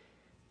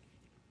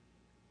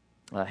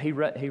 He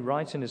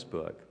writes in his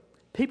book,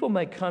 "People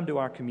may come to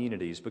our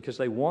communities because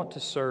they want to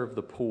serve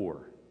the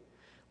poor.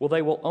 Well,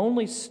 they will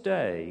only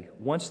stay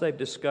once they've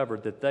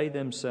discovered that they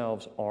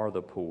themselves are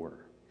the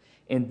poor.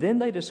 And then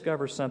they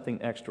discover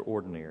something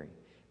extraordinary,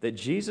 that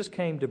Jesus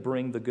came to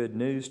bring the good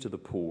news to the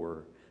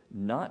poor,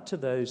 not to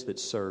those that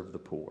serve the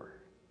poor."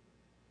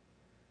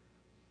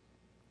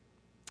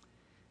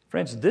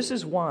 Friends, this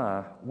is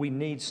why we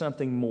need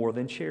something more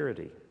than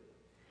charity.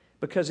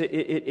 Because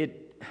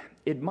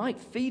it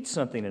might feed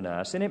something in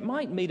us, and it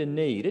might meet a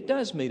need. It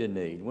does meet a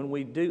need when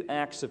we do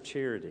acts of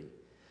charity.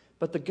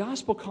 But the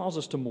gospel calls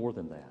us to more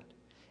than that.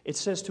 It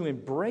says to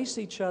embrace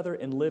each other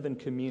and live in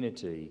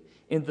community,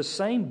 in the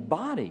same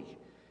body,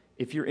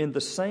 if you're in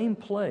the same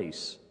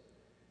place,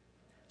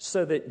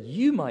 so that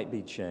you might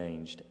be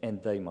changed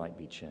and they might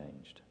be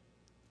changed.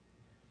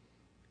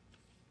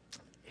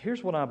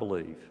 Here's what I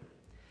believe.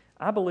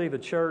 I believe a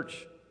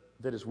church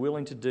that is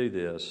willing to do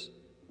this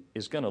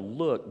is going to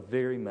look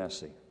very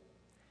messy.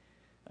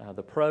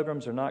 The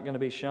programs are not going to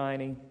be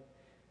shiny.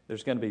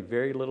 There's going to be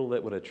very little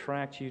that would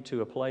attract you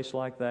to a place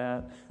like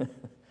that,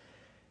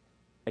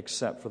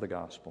 except for the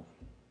gospel.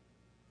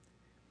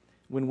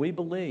 When we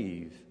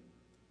believe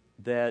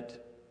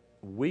that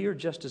we are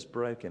just as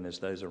broken as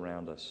those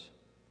around us,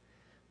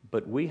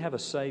 but we have a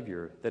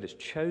Savior that has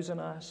chosen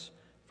us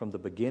from the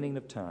beginning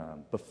of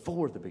time,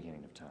 before the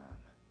beginning of time,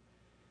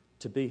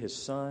 to be His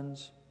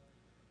sons,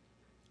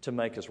 to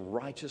make us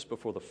righteous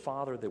before the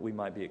Father that we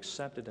might be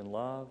accepted and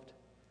loved,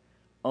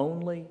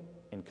 only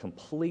and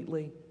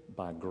completely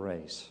by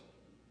grace.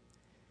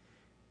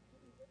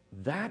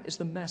 That is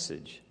the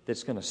message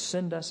that's going to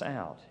send us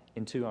out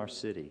into our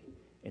city.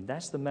 And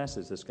that's the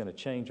message that's going to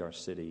change our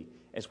city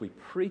as we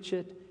preach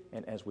it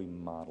and as we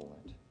model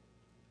it.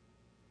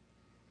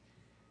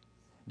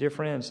 Dear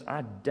friends,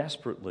 I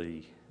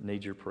desperately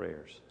need your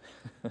prayers.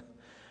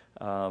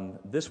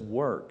 This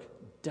work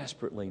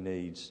desperately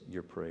needs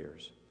your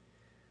prayers.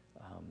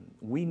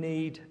 We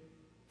need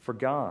for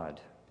God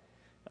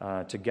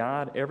to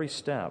guide every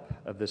step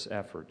of this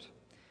effort.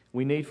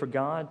 We need for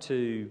God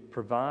to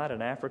provide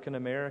an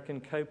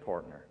African-American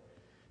co-partner.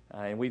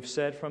 And we've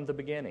said from the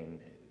beginning,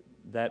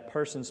 that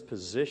person's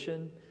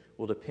position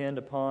will depend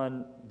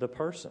upon the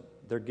person,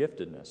 their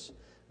giftedness.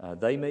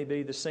 They may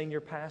be the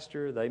senior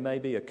pastor, they may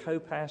be a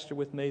co-pastor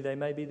with me, they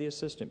may be the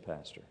assistant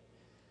pastor.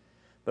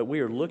 But we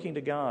are looking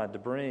to God to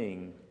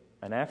bring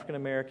an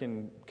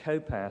African-American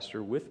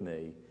co-pastor with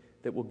me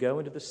that will go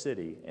into the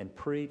city and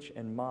preach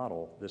and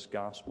model this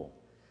gospel,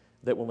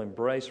 that will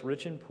embrace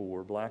rich and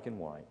poor, black and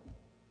white,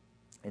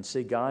 and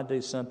see God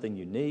do something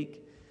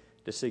unique,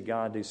 to see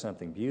God do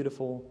something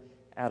beautiful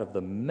out of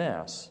the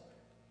mess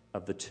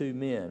of the 2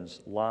 men's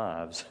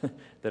lives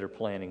that are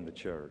planning the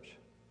church.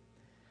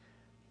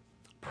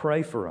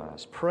 Pray for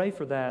us. Pray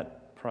for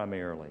that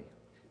primarily,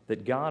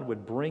 that God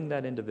would bring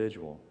that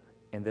individual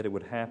and that it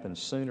would happen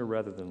sooner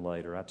rather than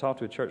later. I talked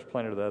to a church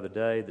planter the other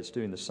day that's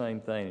doing the same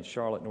thing in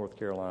Charlotte, North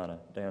Carolina,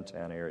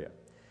 downtown area.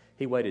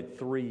 He waited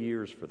 3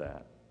 years for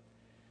that.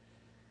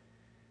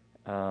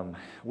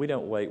 We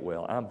don't wait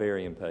well. I'm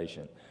very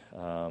impatient.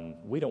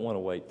 We don't want to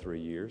wait 3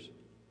 years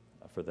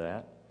for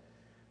that.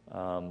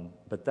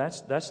 But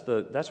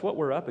that's what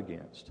we're up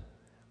against.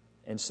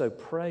 And so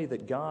pray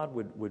that God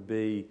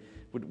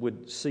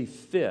would see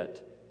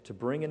fit to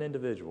bring an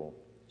individual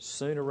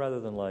sooner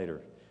rather than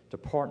later to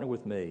partner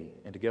with me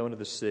and to go into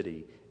the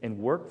city and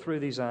work through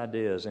these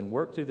ideas and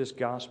work through this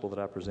gospel that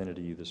I presented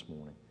to you this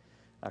morning.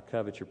 I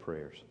covet your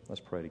prayers. Let's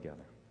pray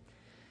together.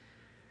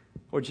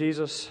 Lord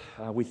Jesus,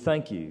 we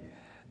thank you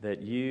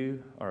that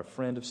you are a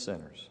friend of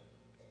sinners,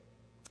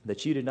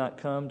 that you did not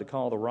come to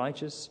call the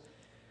righteous,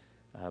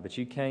 but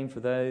you came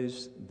for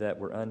those that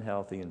were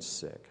unhealthy and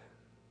sick.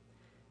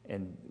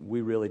 And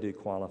we really do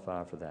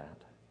qualify for that.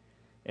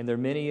 And there are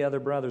many other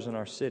brothers in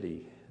our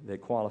city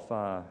that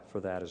qualify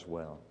for that as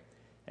well.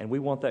 And we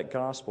want that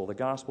gospel, the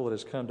gospel that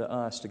has come to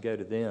us, to go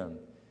to them.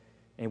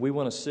 And we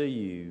want to see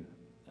you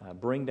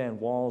bring down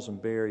walls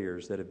and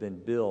barriers that have been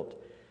built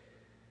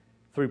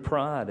through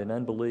pride and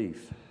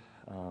unbelief,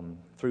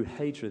 through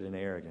hatred and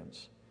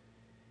arrogance.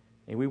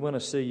 And we want to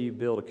see you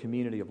build a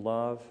community of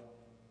love,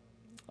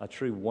 a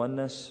true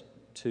oneness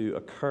to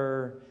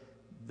occur,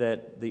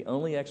 that the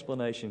only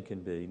explanation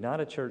can be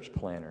not a church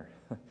planner,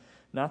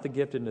 not the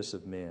giftedness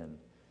of men,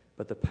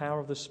 but the power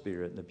of the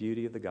Spirit and the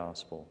beauty of the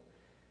gospel,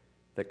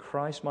 that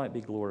Christ might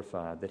be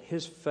glorified, that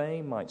his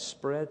fame might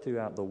spread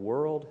throughout the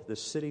world, the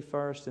city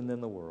first and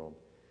then the world,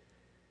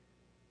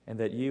 and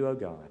that you, O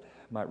God,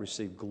 might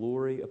receive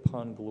glory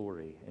upon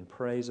glory and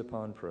praise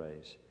upon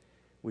praise.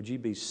 Would you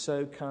be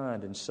so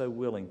kind and so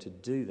willing to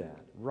do that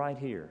right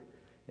here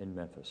in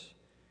Memphis?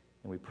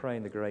 And we pray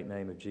in the great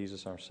name of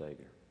Jesus our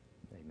Savior.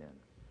 Amen.